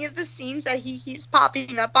any of the scenes that he keeps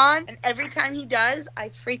popping up on, and every time he does, I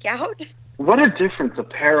freak out. What a difference a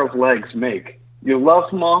pair of legs make. You love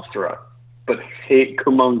Mothra, but hate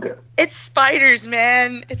Kumonga. It's spiders,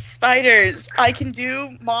 man. It's spiders. I can do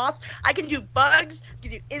moths. I can do bugs. I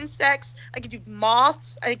can do insects. I can do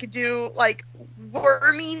moths. I can do, like,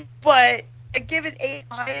 wormy, but I give it 8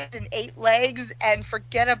 eyes and 8 legs and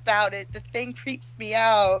forget about it. The thing creeps me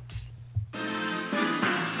out.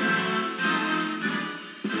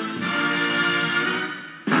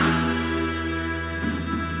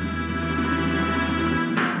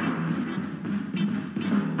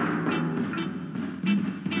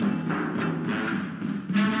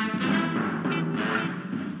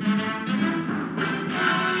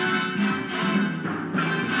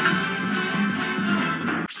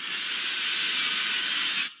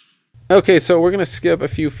 Okay, so we're going to skip a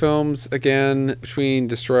few films again. Between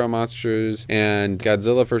Destroy All Monsters and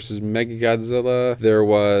Godzilla vs. Mechagodzilla, there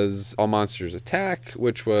was All Monsters Attack,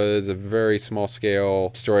 which was a very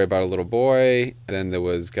small-scale story about a little boy. Then there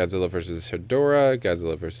was Godzilla vs. Hedorah,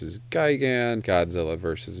 Godzilla vs. Gigan, Godzilla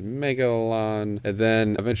vs. Megalon. And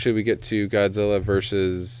then eventually we get to Godzilla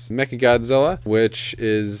vs. Mechagodzilla, which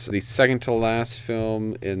is the second to last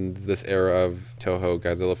film in this era of Toho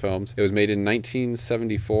Godzilla films. It was made in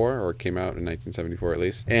 1974, or came out in 1974 at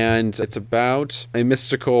least, and it's about a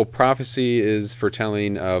mystical prophecy is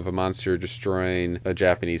foretelling of a monster destroying a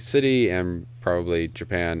Japanese city and probably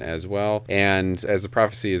Japan as well. And as the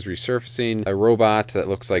prophecy is resurfacing, a robot that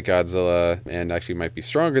looks like Godzilla and actually might be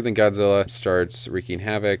stronger than Godzilla starts wreaking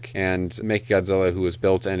havoc, and Mechagodzilla, who was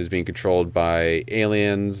built and is being controlled by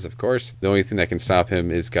aliens, of course. The only thing that can stop him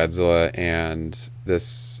is Godzilla and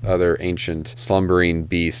this other ancient slumbering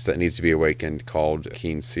beast that needs to be awakened called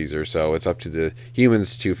King Caesar. So it's up to the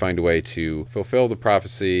humans to find a way to fulfill the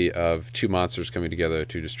prophecy of two monsters coming together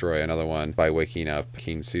to destroy another one by waking up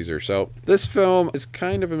King Caesar. So this film is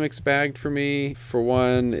kind of a mixed bag for me. For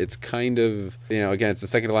one, it's kind of, again, it's the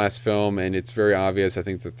second to last film, and it's very obvious, I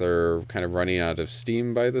think, that they're kind of running out of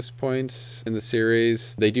steam by this point in the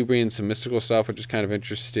series. They do bring in some mystical stuff, which is kind of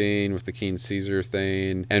interesting with the King Caesar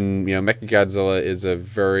thing. And, Mechagodzilla is a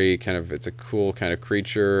very it's a cool kind of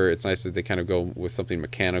creature. It's nice that they kind of go with something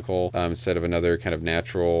mechanical instead of another kind of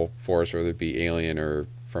natural force, whether it be alien or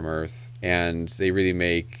from Earth. And they really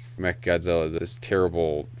make Mechagodzilla this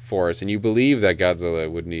terrible force, and you believe that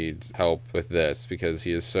Godzilla would need help with this because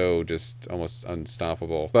he is so just almost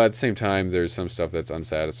unstoppable. But at the same time, there's some stuff that's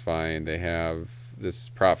unsatisfying. They have this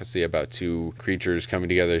prophecy about two creatures coming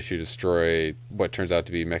together to destroy what turns out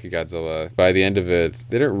to be Mechagodzilla. By the end of it,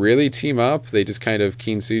 they don't really team up. They just kind of,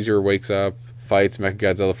 King Caesar wakes up, fights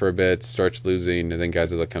Mechagodzilla for a bit, starts losing, and then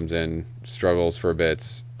Godzilla comes in, struggles for a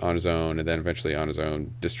bit on his own, and then eventually on his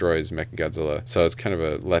own destroys Mechagodzilla. So it's kind of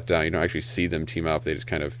a letdown. You don't actually see them team up. They just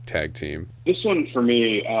kind of tag team. This one for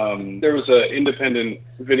me, there was an independent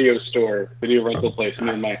video rental place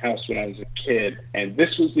near my house when I was a kid, and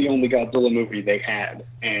this was the only Godzilla movie they had,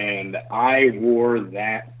 and I wore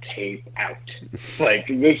that tape out. Like,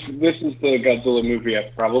 this is the Godzilla movie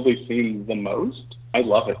I've probably seen the most. I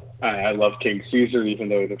love it. I love King Caesar, even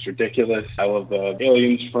though he looks ridiculous. I love the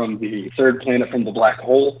aliens from the third planet from the black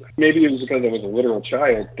hole. Maybe it was because I was a literal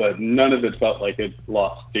child, but none of it felt like it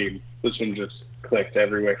lost steam. This one just clicked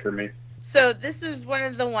every way for me. So this is one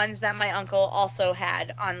of the ones that my uncle also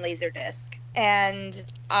had on Laserdisc. And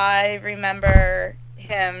I remember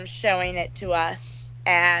him showing it to us.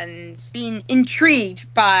 and being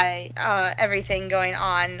intrigued by everything going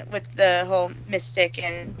on with the whole Mystic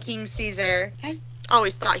and King Caesar. I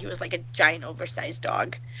always thought he was like a giant oversized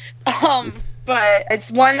dog. But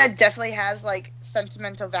it's one that definitely has like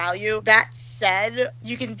sentimental value. That said,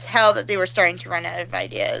 you can tell that they were starting to run out of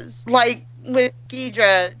ideas. Like with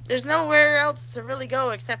Ghidra, there's nowhere else to really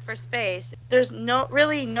go except for space. There's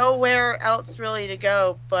nowhere else really to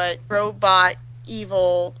go but robot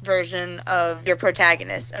evil version of your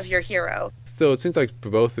protagonist, of your hero. So it seems like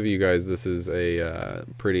for both of you guys, this is a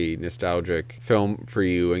pretty nostalgic film for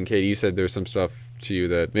you. And Katie, you said there's some stuff to you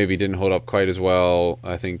that maybe didn't hold up quite as well,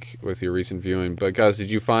 I think, with your recent viewing. But guys,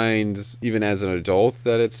 did you find, even as an adult,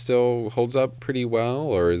 that it still holds up pretty well?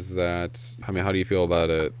 Or is that, I mean, how do you feel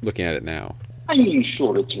about it looking at it now? I mean,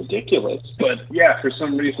 sure, it's ridiculous. But yeah, for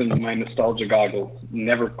some reason, my nostalgia goggles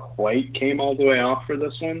never quite came all the way off for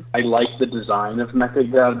this one. I like the design of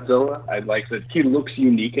Mechagodzilla. I like that he looks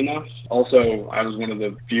unique enough. Also, I was one of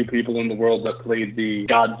the few people in the world that played the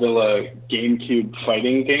Godzilla GameCube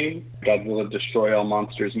fighting game, Godzilla Destroy All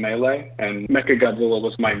Monsters Melee, and Mechagodzilla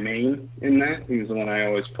was my main in that. He was the one I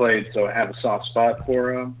always played, so I have a soft spot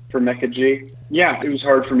for Mecha G. Yeah, it was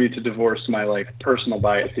hard for me to divorce my personal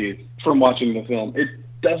biases from watching the film. It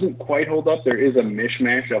doesn't quite hold up. There is a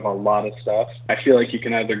mishmash of a lot of stuff. I feel like you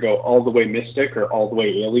can either go all the way Mystic or all the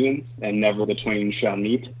way Alien, and never the twain shall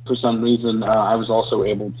meet. For some reason, I was also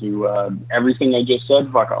able to, everything I just said,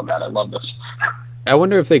 fuck all that, I love this. I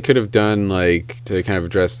wonder if they could have done, to kind of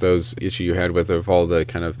address those issues you had with all the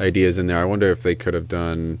kind of ideas in there. I wonder if they could have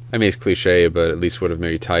done, I mean, it's cliche, but at least would have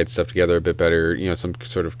maybe tied stuff together a bit better. Some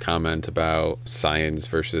sort of comment about science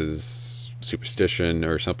versus superstition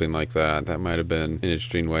or something like that. That might have been an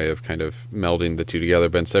interesting way of kind of melding the two together.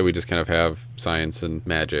 But instead, we just kind of have science and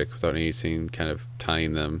magic without any scene kind of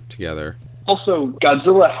tying them together. Also,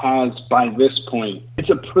 Godzilla has, by this point, it's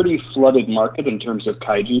a pretty flooded market in terms of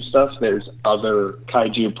kaiju stuff. There's other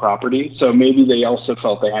kaiju properties, so maybe they also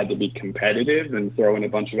felt they had to be competitive and throw in a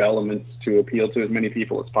bunch of elements to appeal to as many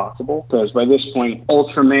people as possible. Because by this point,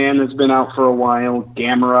 Ultraman has been out for a while,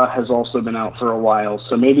 Gamera has also been out for a while,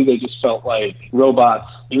 so maybe they just felt like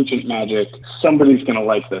robots, ancient magic, somebody's going to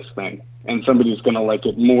like this thing. And somebody's going to like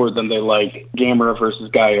it more than they like Gamera versus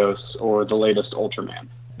Gaios or the latest Ultraman.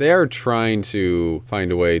 They are trying to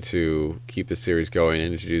find a way to keep the series going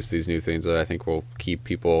and introduce these new things that I think will keep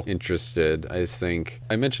people interested. I just think,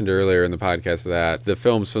 I mentioned earlier in the podcast that the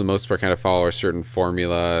films for the most part kind of follow a certain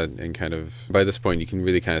formula, and kind of by this point you can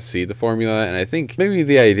really kind of see the formula. And I think maybe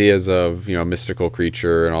the ideas of, mystical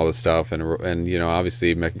creature and all this stuff, and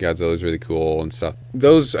obviously Mechagodzilla is really cool and stuff.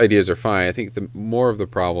 Those ideas are fine. I think the more of the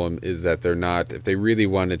problem is that they're not, if they really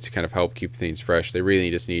wanted to kind of help keep things fresh, they really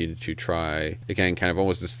just needed to try, again, kind of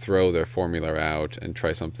almost just throw their formula out and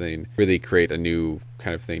try something, really create a new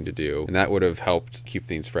kind of thing to do. And that would have helped keep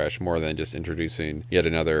things fresh more than just introducing yet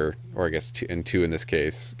another, or I guess two in this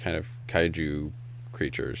case, kind of kaiju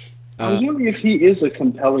creatures. I was wondering if he is a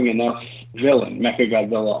compelling enough villain,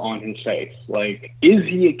 Mechagodzilla, on his face. Is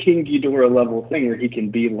he a King Ghidorah level thing where he can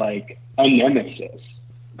be like a nemesis?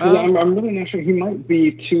 I'm really not sure. He might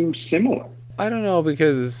be too similar. I don't know,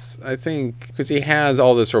 because he has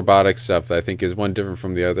all this robotic stuff that I think is one different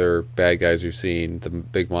from the other bad guys we've seen, the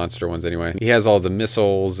big monster ones anyway. He has all the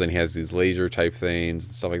missiles, and he has these laser type things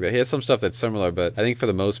and stuff like that. He has some stuff that's similar, but I think for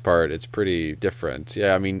the most part it's pretty different.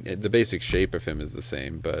 Yeah, I mean, the basic shape of him is the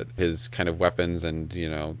same, but his kind of weapons and,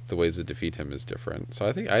 the ways to defeat him is different. So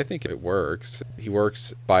I think it works. He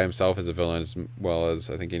works by himself as a villain as well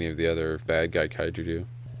as I think any of the other bad guy kaiju do.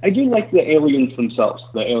 I do like the aliens themselves,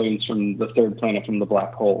 the aliens from the third planet from the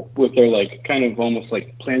black hole, with their kind of almost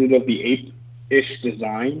like Planet of the Apes-ish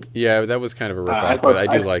design. Yeah, that was kind of a ripoff, but I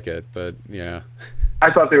do like it, but yeah.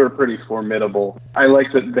 I thought they were pretty formidable. I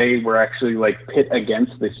like that they were actually pit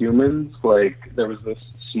against the humans. There was this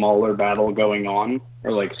smaller battle going on,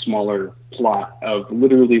 or smaller plot of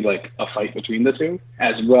literally a fight between the two,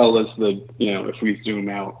 as well as the, if we zoom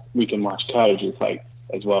out, we can watch kaiju fight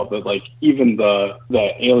as well. But even the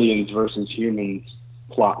aliens versus humans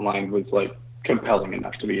plot line was compelling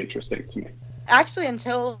enough to be interesting to me. Actually,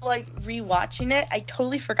 until rewatching it, I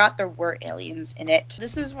totally forgot there were aliens in it.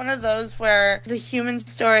 This is one of those where the human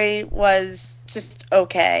story was just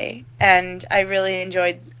okay, and I really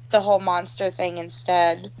enjoyed the whole monster thing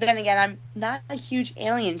instead. Then again, I'm not a huge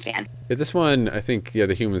Alien fan. Yeah, this one, I think,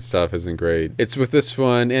 the human stuff isn't great. It's with this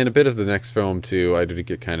one and a bit of the next film too, I did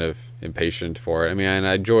get kind of impatient for it. I mean,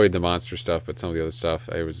 I enjoyed the monster stuff, but some of the other stuff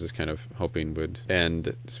I was just kind of hoping would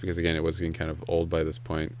end, just because again it was getting kind of old by this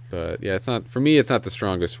point. But yeah, it's not the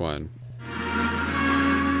strongest one. All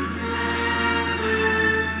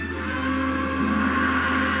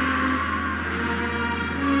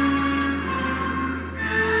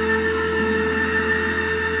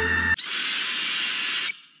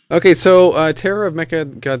Okay, so Terror of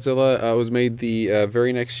Mechagodzilla was made the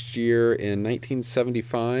very next year in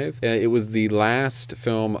 1975. It was the last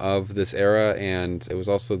film of this era, and it was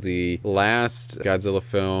also the last Godzilla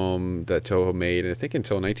film that Toho made, I think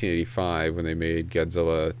until 1985 when they made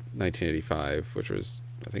Godzilla 1985, which was,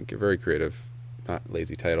 I think, a very creative, not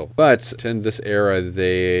lazy title. But in this era,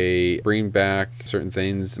 they bring back certain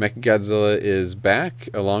things. Mechagodzilla is back,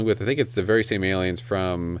 along with, I think it's the very same aliens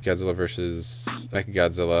from Godzilla vs.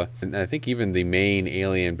 Mechagodzilla. And I think even the main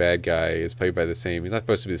alien bad guy is played by the same, he's not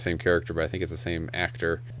supposed to be the same character, but I think it's the same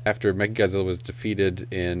actor. After Mechagodzilla was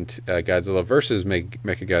defeated in Godzilla vs.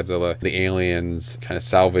 Mechagodzilla, the aliens kind of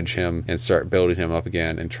salvage him and start building him up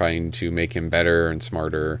again and trying to make him better and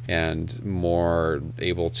smarter and more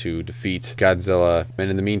able to defeat Godzilla. And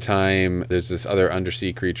in the meantime, there's this other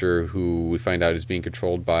undersea creature who we find out is being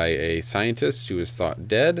controlled by a scientist who is thought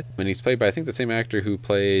dead. And he's played by, I think, the same actor who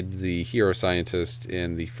played the hero scientist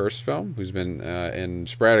in the first film, who's been in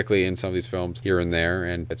sporadically in some of these films here and there.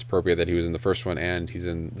 And it's appropriate that he was in the first one and he's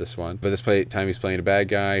in this one. But this time he's playing a bad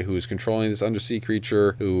guy who's controlling this undersea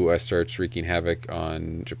creature who starts wreaking havoc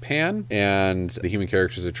on Japan. And the human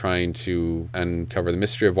characters are trying to uncover the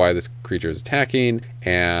mystery of why this creature is attacking.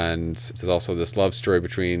 And there's also this love story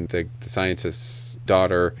between the scientist's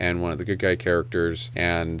daughter and one of the good guy characters,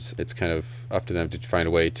 and it's kind of up to them to find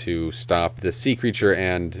a way to stop the sea creature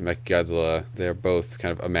and Mechagodzilla. They're both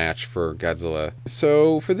kind of a match for Godzilla.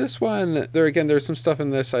 So for this one, there's some stuff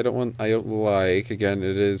in this I don't like. Again,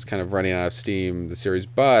 it is kind of running out of steam, the series,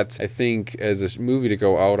 but I think as a movie to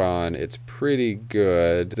go out on, it's pretty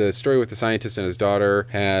good. The story with the scientist and his daughter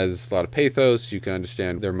has a lot of pathos. You can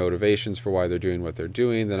understand their motivations for why they're doing what they're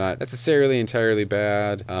doing. They're not necessarily entirely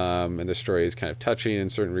bad, and the story is kind of touching in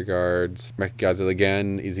certain regards. Mechagodzilla,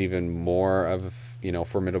 again, is even more of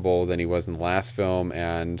formidable than he was in the last film,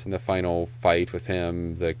 and in the final fight with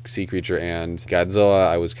him, the sea creature and Godzilla,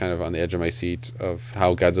 I was kind of on the edge of my seat of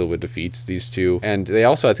how Godzilla would defeat these two. And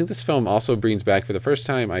I think this film also brings back, for the first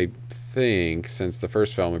time, I think, since the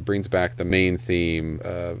first film, it brings back the main theme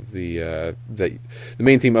of the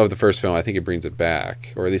main theme of the first film. I think it brings it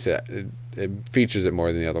back, or at least it features it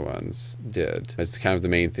more than the other ones did. It's kind of the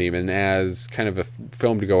main theme, and as kind of a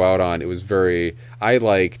film to go out on, I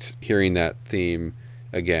liked hearing that theme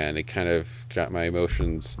again. It kind of got my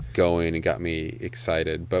emotions going and got me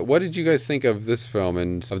excited. But what did you guys think of this film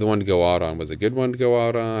and of the one to go out on? Was it a good one to go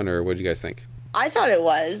out on, or what did you guys think? I thought it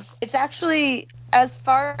was. It's actually, as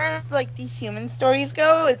far as like the human stories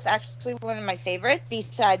go, it's actually one of my favorites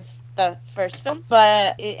besides the first film.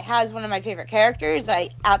 But it has one of my favorite characters. I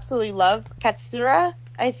absolutely love Katsura,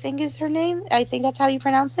 I think is her name. I think that's how you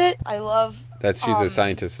pronounce it. I love... She's the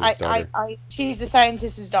scientist's daughter. She's the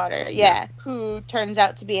scientist's daughter, yeah. Who turns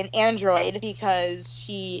out to be an android because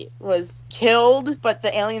she was killed, but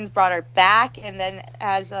the aliens brought her back, and then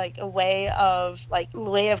as like a way of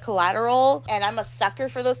collateral. And I'm a sucker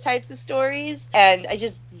for those types of stories, and I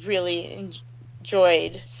just really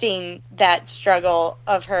enjoyed seeing that struggle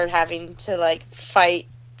of her having to fight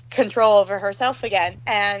control over herself again.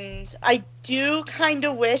 And I do kind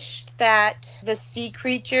of wish that the sea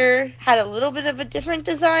creature had a little bit of a different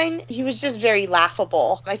design. He was just very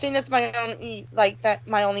laughable. I think that's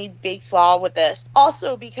my only big flaw with this.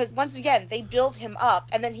 Also because once again, they build him up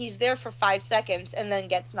and then he's there for 5 seconds and then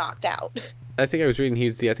gets knocked out. I think I was reading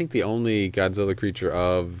he's the only Godzilla creature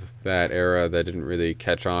of that era that didn't really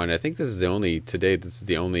catch on. I think this is the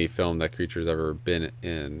only film that creature's ever been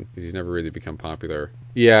in. He's never really become popular.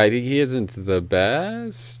 Yeah, he isn't the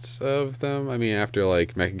best of them. I mean, after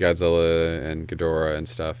Mechagodzilla and Ghidorah and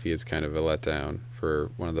stuff, he is kind of a letdown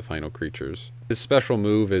for one of the final creatures. His special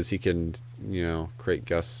move is he can, create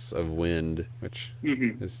gusts of wind, which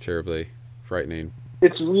is terribly frightening.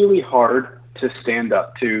 It's really hard to stand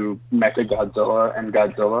up to Mechagodzilla and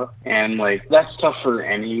Godzilla, and that's tough for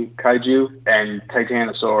any kaiju, and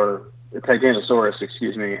Titanosaurus,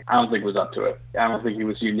 I don't think was up to it. I don't think he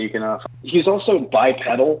was unique enough. He's also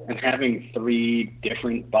bipedal, and having 3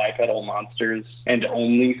 different bipedal monsters and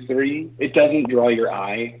only 3, it doesn't draw your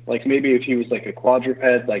eye. Maybe if he was a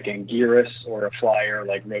quadruped like Anguirus, or a flyer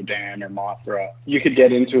like Rodan or Mothra, you could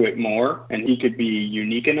get into it more and he could be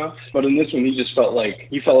unique enough. But in this one, he just felt like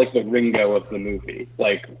the Ringo of the movie.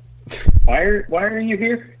 Why are you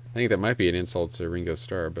here? I think that might be an insult to Ringo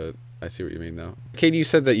Starr, but I see what you mean, though. Katie, you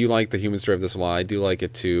said that you like the human story of this one. I do like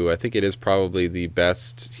it, too. I think it is probably the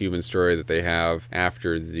best human story that they have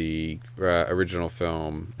after the original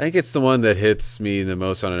film. I think it's the one that hits me the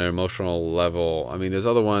most on an emotional level. I mean, there's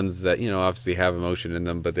other ones that, obviously have emotion in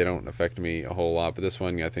them, but they don't affect me a whole lot. But this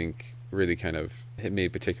one, I think, really kind of hit me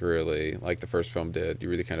particularly like the first film did. You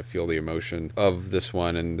really kind of feel the emotion of this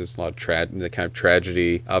one, and there's a lot of the kind of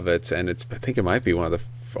tragedy of it, and I think it might be one of the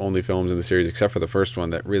only films in the series, except for the first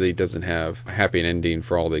one, that really doesn't have a happy ending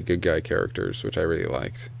for all the good guy characters, which I really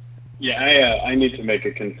liked. Yeah, I need to make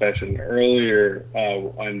a confession. Earlier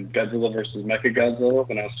on Godzilla vs. Mechagodzilla,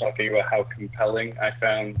 when I was talking about how compelling I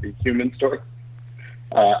found the human story,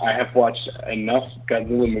 I have watched enough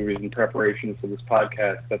Godzilla movies in preparation for this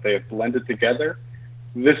podcast that they have blended together.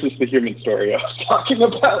 This is the human story I was talking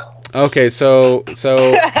about. Okay, so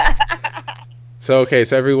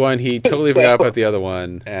everyone, he totally forgot about the other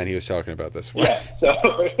one, and he was talking about this one. Yeah, so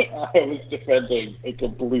I was defending a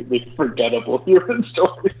completely forgettable human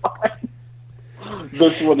storyline.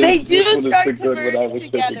 They do start to merge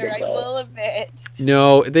together, I will admit.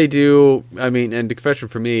 No, they do. I mean, and the confession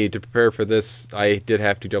for me, to prepare for this, I did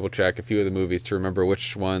have to double check a few of the movies to remember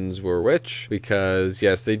which ones were which, because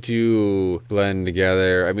yes, they do blend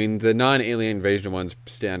together. I mean, the non-alien invasion ones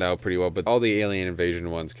stand out pretty well, but all the alien invasion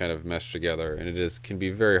ones kind of mesh together, and it can be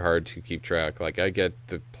very hard to keep track. Like, I get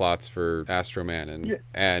the plots for Astro Man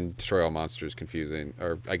and Destroy All Monsters confusing,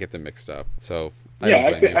 or I get them mixed up. So I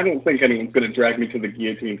don't think anyone's going to drag me to the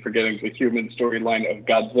guillotine for getting the human storyline of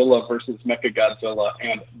Godzilla versus Mechagodzilla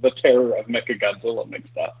and the terror of Mechagodzilla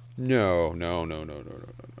mixed up. No.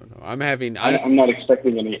 I'm not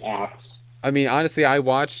expecting any acts. I mean, honestly, I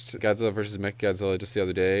watched Godzilla vs. Mechagodzilla just the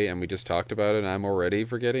other day, and we just talked about it, and I'm already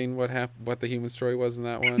forgetting what the human story was in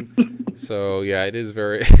that one. So, yeah, it is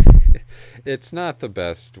very... It's not the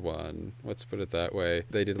best one. Let's put it that way.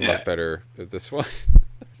 They did a lot better with this one.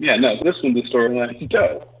 Yeah, no, this one, the storyline is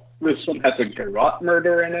dope. This one has a garrote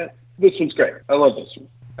murder in it. This one's great. I love this one.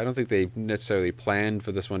 I don't think they necessarily planned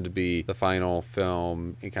for this one to be the final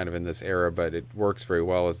film in this era, but it works very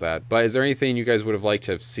well as that. But is there anything you guys would have liked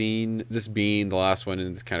to have seen, this being the last one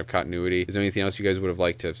in this kind of continuity? Is there anything else you guys would have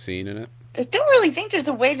liked to have seen in it? I don't really think there's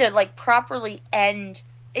a way to, properly end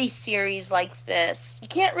a series like this. You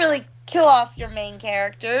can't really kill off your main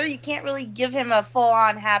character. You can't really give him a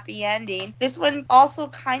full-on happy ending. This one also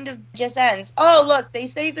kind of just ends. Oh, look, they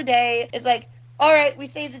saved the day. It's like, all right, we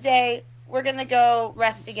saved the day. We're going to go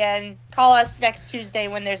rest again. Call us next Tuesday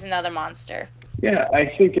when there's another monster. Yeah, I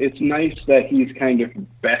think it's nice that he's kind of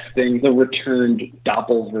besting the returned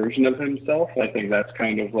doppel version of himself. I think that's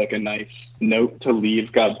kind of like a nice note to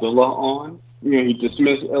leave Godzilla on.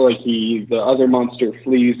 He the other monster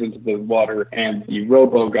flees into the water, and the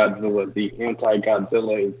Robo-Godzilla, the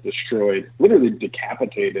anti-Godzilla, is destroyed, literally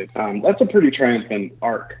decapitated. That's a pretty triumphant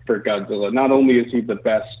arc for Godzilla. Not only is he the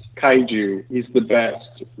best kaiju, he's the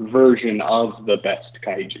best version of the best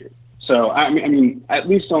kaiju. So, I mean, at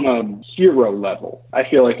least on a hero level, I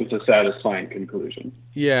feel like it's a satisfying conclusion.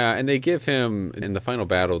 Yeah, and they give him, in the final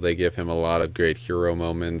battle, they give him a lot of great hero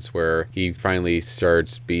moments where he finally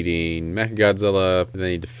starts beating Mechagodzilla, and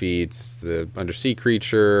then he defeats the undersea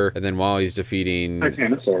creature, and then while he's defeating...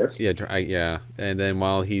 Titanosaurus. Yeah, and then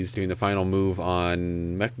while he's doing the final move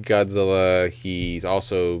on Mechagodzilla, he's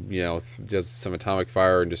also, does some atomic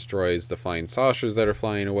fire and destroys the flying saucers that are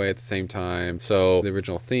flying away at the same time. So the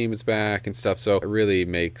original theme is back and stuff, so it really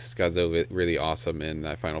makes Godzilla really awesome in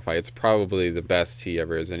that final fight. It's probably the best he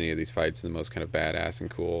ever is in any of these fights, and the most kind of badass and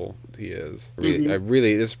cool he is. This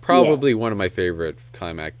is probably one of my favorite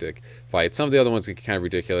climactic fights. Some of the other ones get kind of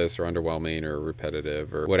ridiculous or underwhelming or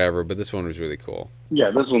repetitive or whatever, but this one was really cool. Yeah,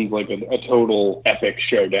 this one's like a total epic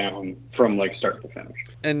showdown from start to finish.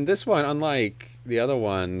 And this one, unlike the other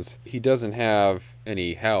ones, he doesn't have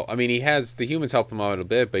any help. I mean, the humans help him out a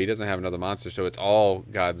bit, but he doesn't have another monster, so it's all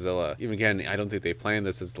Godzilla. Even again, I don't think they planned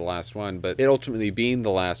this as the last one, but it ultimately being the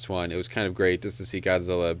last one, it was kind of great just to see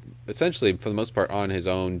Godzilla essentially, for the most part, on his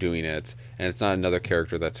own doing it, and it's not another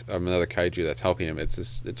character another kaiju that's helping him.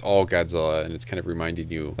 It's all Godzilla, and it's kind of reminding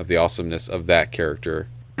you of the awesomeness of that character.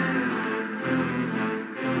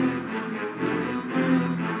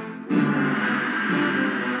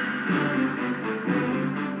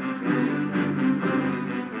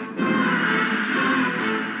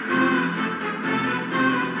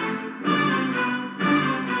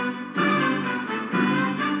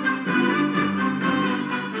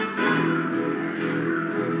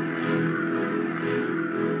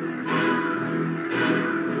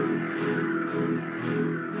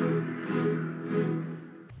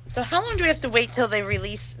 So how long do we have to wait till they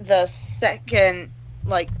release the second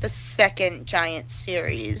giant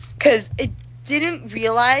series? Because I didn't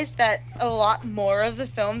realize that a lot more of the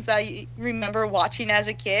films I remember watching as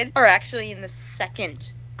a kid are actually in the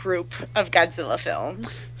second group of Godzilla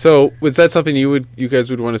films. So, was that something you guys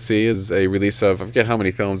would want to see as a release of? I forget how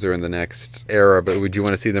many films are in the next era, but would you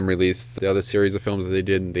want to see them release the other series of films that they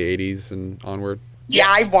did in the 80s and onward? Yeah,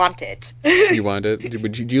 I want it. You want it?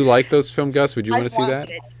 Do you like those films, Gus? Would you want to see that?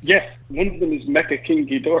 It. Yes, one of them is Mecha King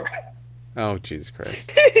Ghidorah. Oh, Jesus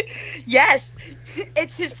Christ. Yes,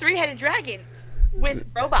 it's his three-headed dragon with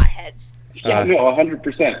robot heads. Yeah, no,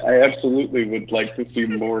 100%. I absolutely would like to see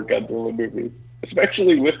more Godzilla movies,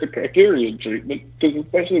 especially with the Criterion treatment, because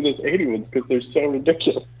especially those 80 ones, because they're so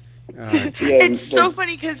ridiculous. It's so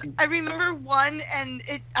funny because I remember one and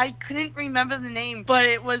I couldn't remember the name, but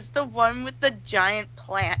it was the one with the giant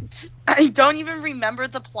plant. I don't even remember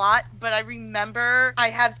the plot, but I remember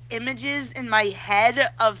I have images in my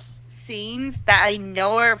head of scenes that I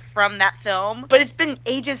know are from that film, but it's been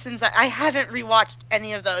ages since I haven't rewatched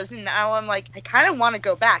any of those, and now I'm like, I kind of want to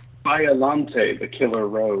go back. Biolante, the killer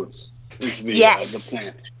rose, is the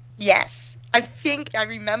plant. Yes. I think I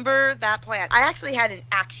remember that plant. I actually had an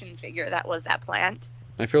action figure that was that plant.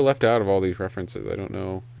 I feel left out of all these references. I don't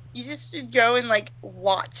know. You just should go and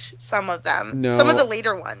watch some of them. No. Some of the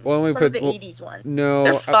later ones. Some of the 80s ones. No.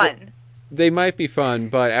 They're fun. They might be fun,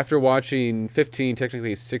 but after watching 15,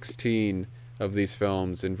 technically 16 of these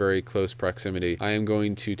films in very close proximity, I am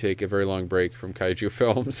going to take a very long break from kaiju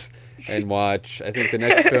films and watch, I think the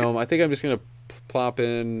next film, I think I'm just going to plop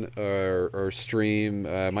in or stream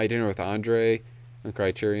My Dinner with Andre on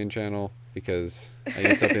Criterion Channel, because I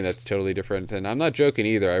need something that's totally different. And I'm not joking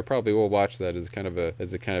either. I probably will watch that as kind of a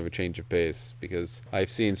change of pace, because I've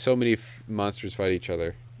seen so many monsters fight each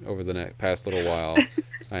other over the past little while.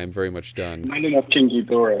 I am very much done. Not enough King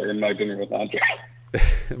Ghidorah in My Dinner with Andre.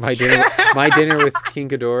 My dinner with King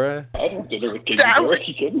Ghidorah. I have dinner with King Ghidorah.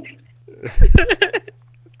 You kidding?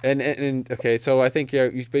 And okay, so I think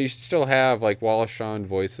but you still have Wallace Shawn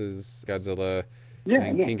voices Godzilla. Yeah,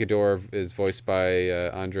 and King Ghidorah is voiced by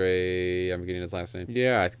Andre. I'm getting his last name.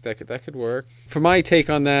 Yeah, I think that could work. For my take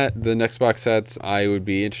on that, the next box sets, I would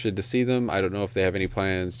be interested to see them. I don't know if they have any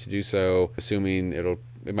plans to do so. Assuming it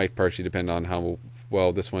might partially depend on how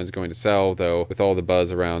well this one's going to sell, though with all the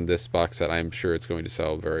buzz around this box set, I'm sure it's going to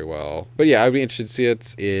sell very well. But yeah, I'd be interested to see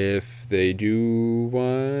it if they do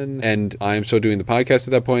one, and I'm still doing the podcast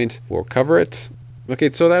at that point. We'll cover it.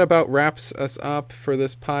 Okay, so that about wraps us up for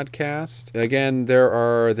this podcast. Again,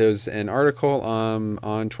 there's an article on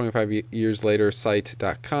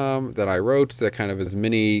 25yearslatersite.com that I wrote that kind of is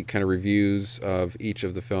mini kind of reviews of each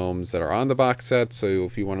of the films that are on the box set. So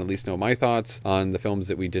if you want to at least know my thoughts on the films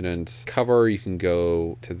that we didn't cover, you can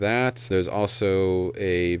go to that. There's also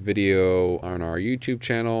a video on our YouTube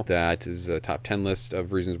channel that is a top 10 list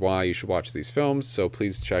of reasons why you should watch these films. So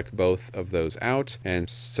please check both of those out and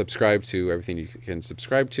subscribe to everything you can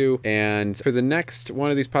subscribe to. And for the next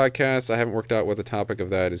one of these podcasts, I haven't worked out what the topic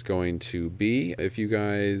of that is going to be. If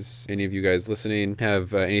any of you guys listening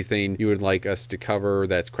have anything you would like us to cover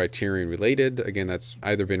that's Criterion related, again, that's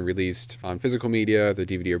either been released on physical media, the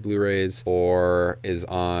DVD or Blu-rays, or is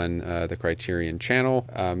on the Criterion channel,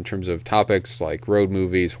 in terms of topics like road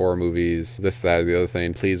movies, horror movies, this, that, or the other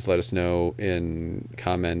thing, please let us know in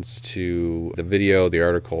comments to the video, the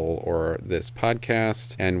article, or this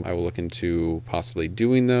podcast, and I will look into possibly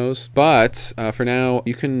doing those. But for now,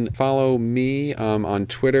 you can follow me on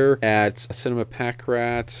Twitter at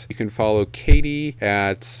CinemaPackRat. You can follow Katie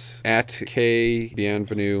at K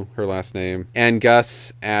Bienvenue, her last name, and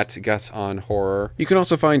Gus at Gus on Horror. You can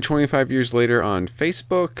also find 25 Years Later on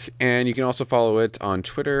Facebook, and you can also follow it on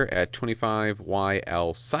Twitter at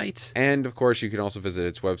 25YLSite. And of course, you can also visit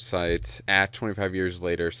its website at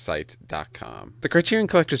 25yearslatersite.com. The Criterion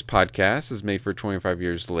Collectors Podcast is made for 25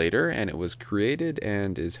 Years Later, and it was created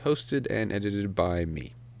and is hosted and edited by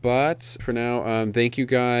me. But for now, thank you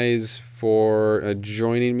guys for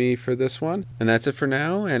joining me for this one. And that's it for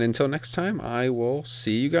now. And until next time, I will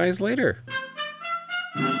see you guys later.